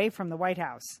time away from the White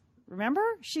House. Remember?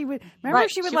 She would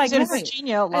like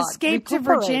escape to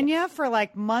Virginia for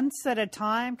like months at a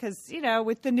time because,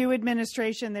 with the new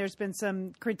administration, there's been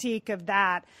some critique of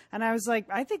that. And I was like,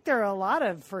 I think there are a lot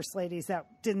of first ladies that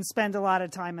didn't spend a lot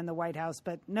of time in the White House,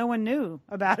 but no one knew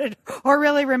about it or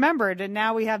really remembered. And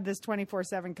now we have this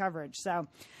 24/7 coverage. So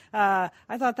I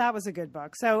thought that was a good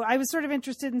book. So I was sort of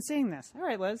interested in seeing this. All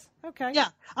right, Liz. Okay. Yeah,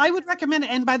 I would recommend it.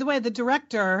 And by the way, the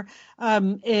director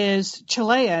is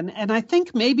Chilean. And I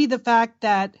think maybe the fact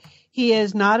that he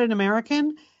is not an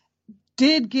American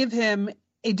did give him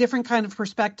a different kind of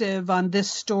perspective on this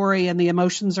story and the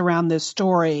emotions around this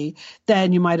story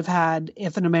than you might have had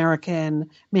if an American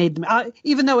made them.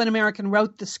 Even though an American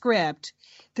wrote the script,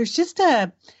 there's just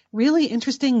a really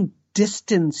interesting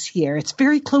distance here. It's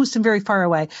very close and very far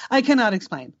away. I cannot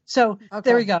explain. So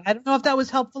there we go. I don't know if that was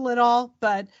helpful at all,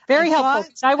 but very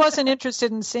helpful. I wasn't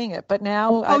interested in seeing it, but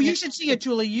now you should see it,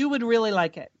 Julie. You would really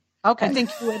like it. Okay, I think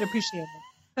you would appreciate it.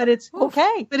 But it's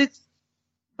okay.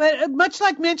 But much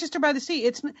like Manchester by the Sea,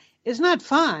 it's not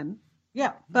fun.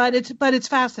 Yeah, but it's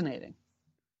fascinating.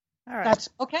 All right. That's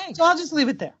okay. So I'll just leave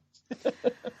it there.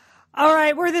 All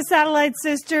right, we're the Satellite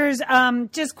Sisters.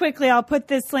 Just quickly, I'll put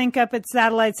this link up at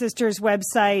Satellite Sisters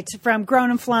website from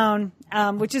Grown and Flown,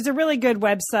 which is a really good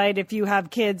website if you have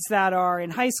kids that are in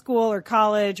high school or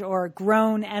college or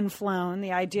grown and flown.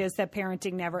 The idea is that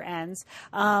parenting never ends.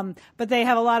 But they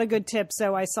have a lot of good tips.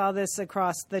 So I saw this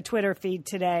across the Twitter feed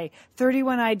today.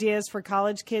 31 ideas for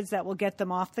college kids that will get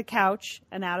them off the couch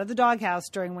and out of the doghouse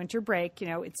during winter break.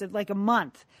 It's like a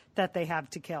month that they have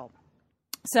to kill.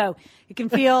 So it can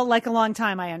feel like a long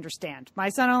time, I understand. My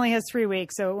son only has 3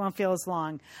 weeks, so it won't feel as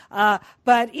long. But,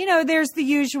 there's the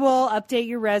usual update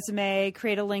your resume,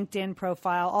 create a LinkedIn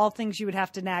profile, all things you would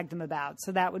have to nag them about.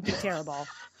 So that would be terrible.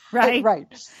 Right? Right.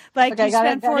 Like you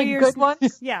spent 4 years. Good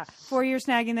ones? Yeah. 4 years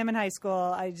snagging them in high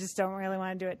school. I just don't really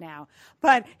want to do it now.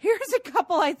 But here's a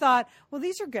couple I thought, well,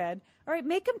 these are good. All right.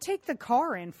 Make them take the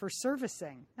car in for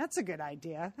servicing. That's a good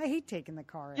idea. I hate taking the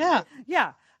car in. Yeah.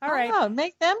 Yeah. All right. Oh,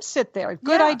 make them sit there.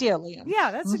 Good idea, Liam.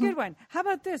 Yeah, that's a good one. How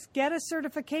about this? Get a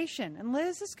certification. And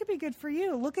Liz, this could be good for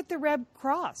you. Look at the Red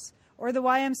Cross or the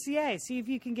YMCA. See if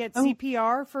you can get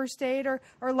CPR, first aid, or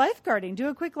lifeguarding. Do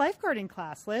a quick lifeguarding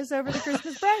class, Liz, over the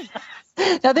Christmas break.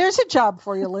 Now, there's a job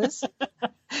for you, Liz.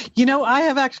 I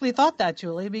have actually thought that,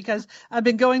 Julie, because I've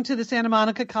been going to the Santa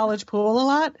Monica College pool a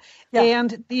lot,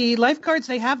 and the lifeguards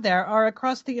they have there are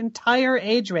across the entire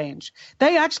age range.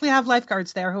 They actually have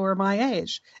lifeguards there who are my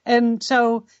age. And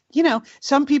so,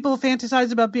 some people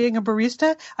fantasize about being a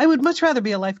barista. I would much rather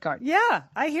be a lifeguard. Yeah,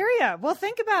 I hear you. Well,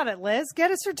 think about it, Liz.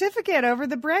 Get a certificate over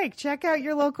the break. Check out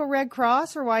your local Red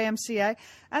Cross or YMCA.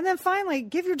 And then finally,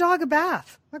 give your dog a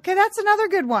bath. Okay, that's another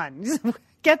good one.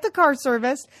 Get the car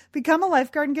serviced, become a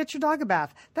lifeguard, and get your dog a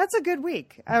bath. That's a good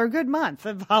week or a good month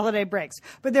of holiday breaks.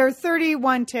 But there are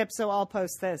 31 tips, so I'll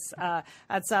post this at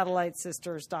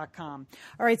satellitesisters.com.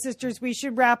 All right, sisters, we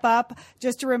should wrap up.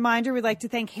 Just a reminder, we'd like to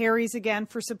thank Harry's again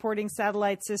for supporting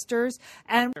Satellite Sisters.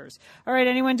 And all right,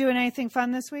 anyone doing anything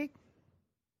fun this week?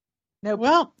 No.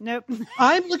 Well, nope.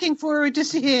 I'm looking forward to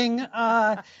seeing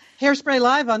Hairspray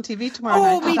live on TV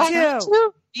tomorrow night. Oh, me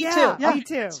too. Me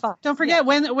too. Don't forget,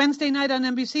 Wednesday night on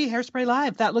NBC, Hairspray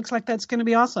Live. That looks like that's going to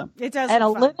be awesome. It does. And a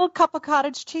little cup of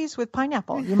cottage cheese with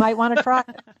pineapple. You might want to try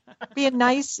it. Be a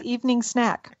nice evening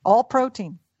snack. All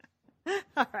protein.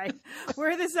 All right.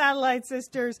 We're the Satellite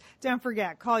Sisters. Don't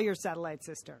forget, call your Satellite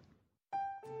Sister.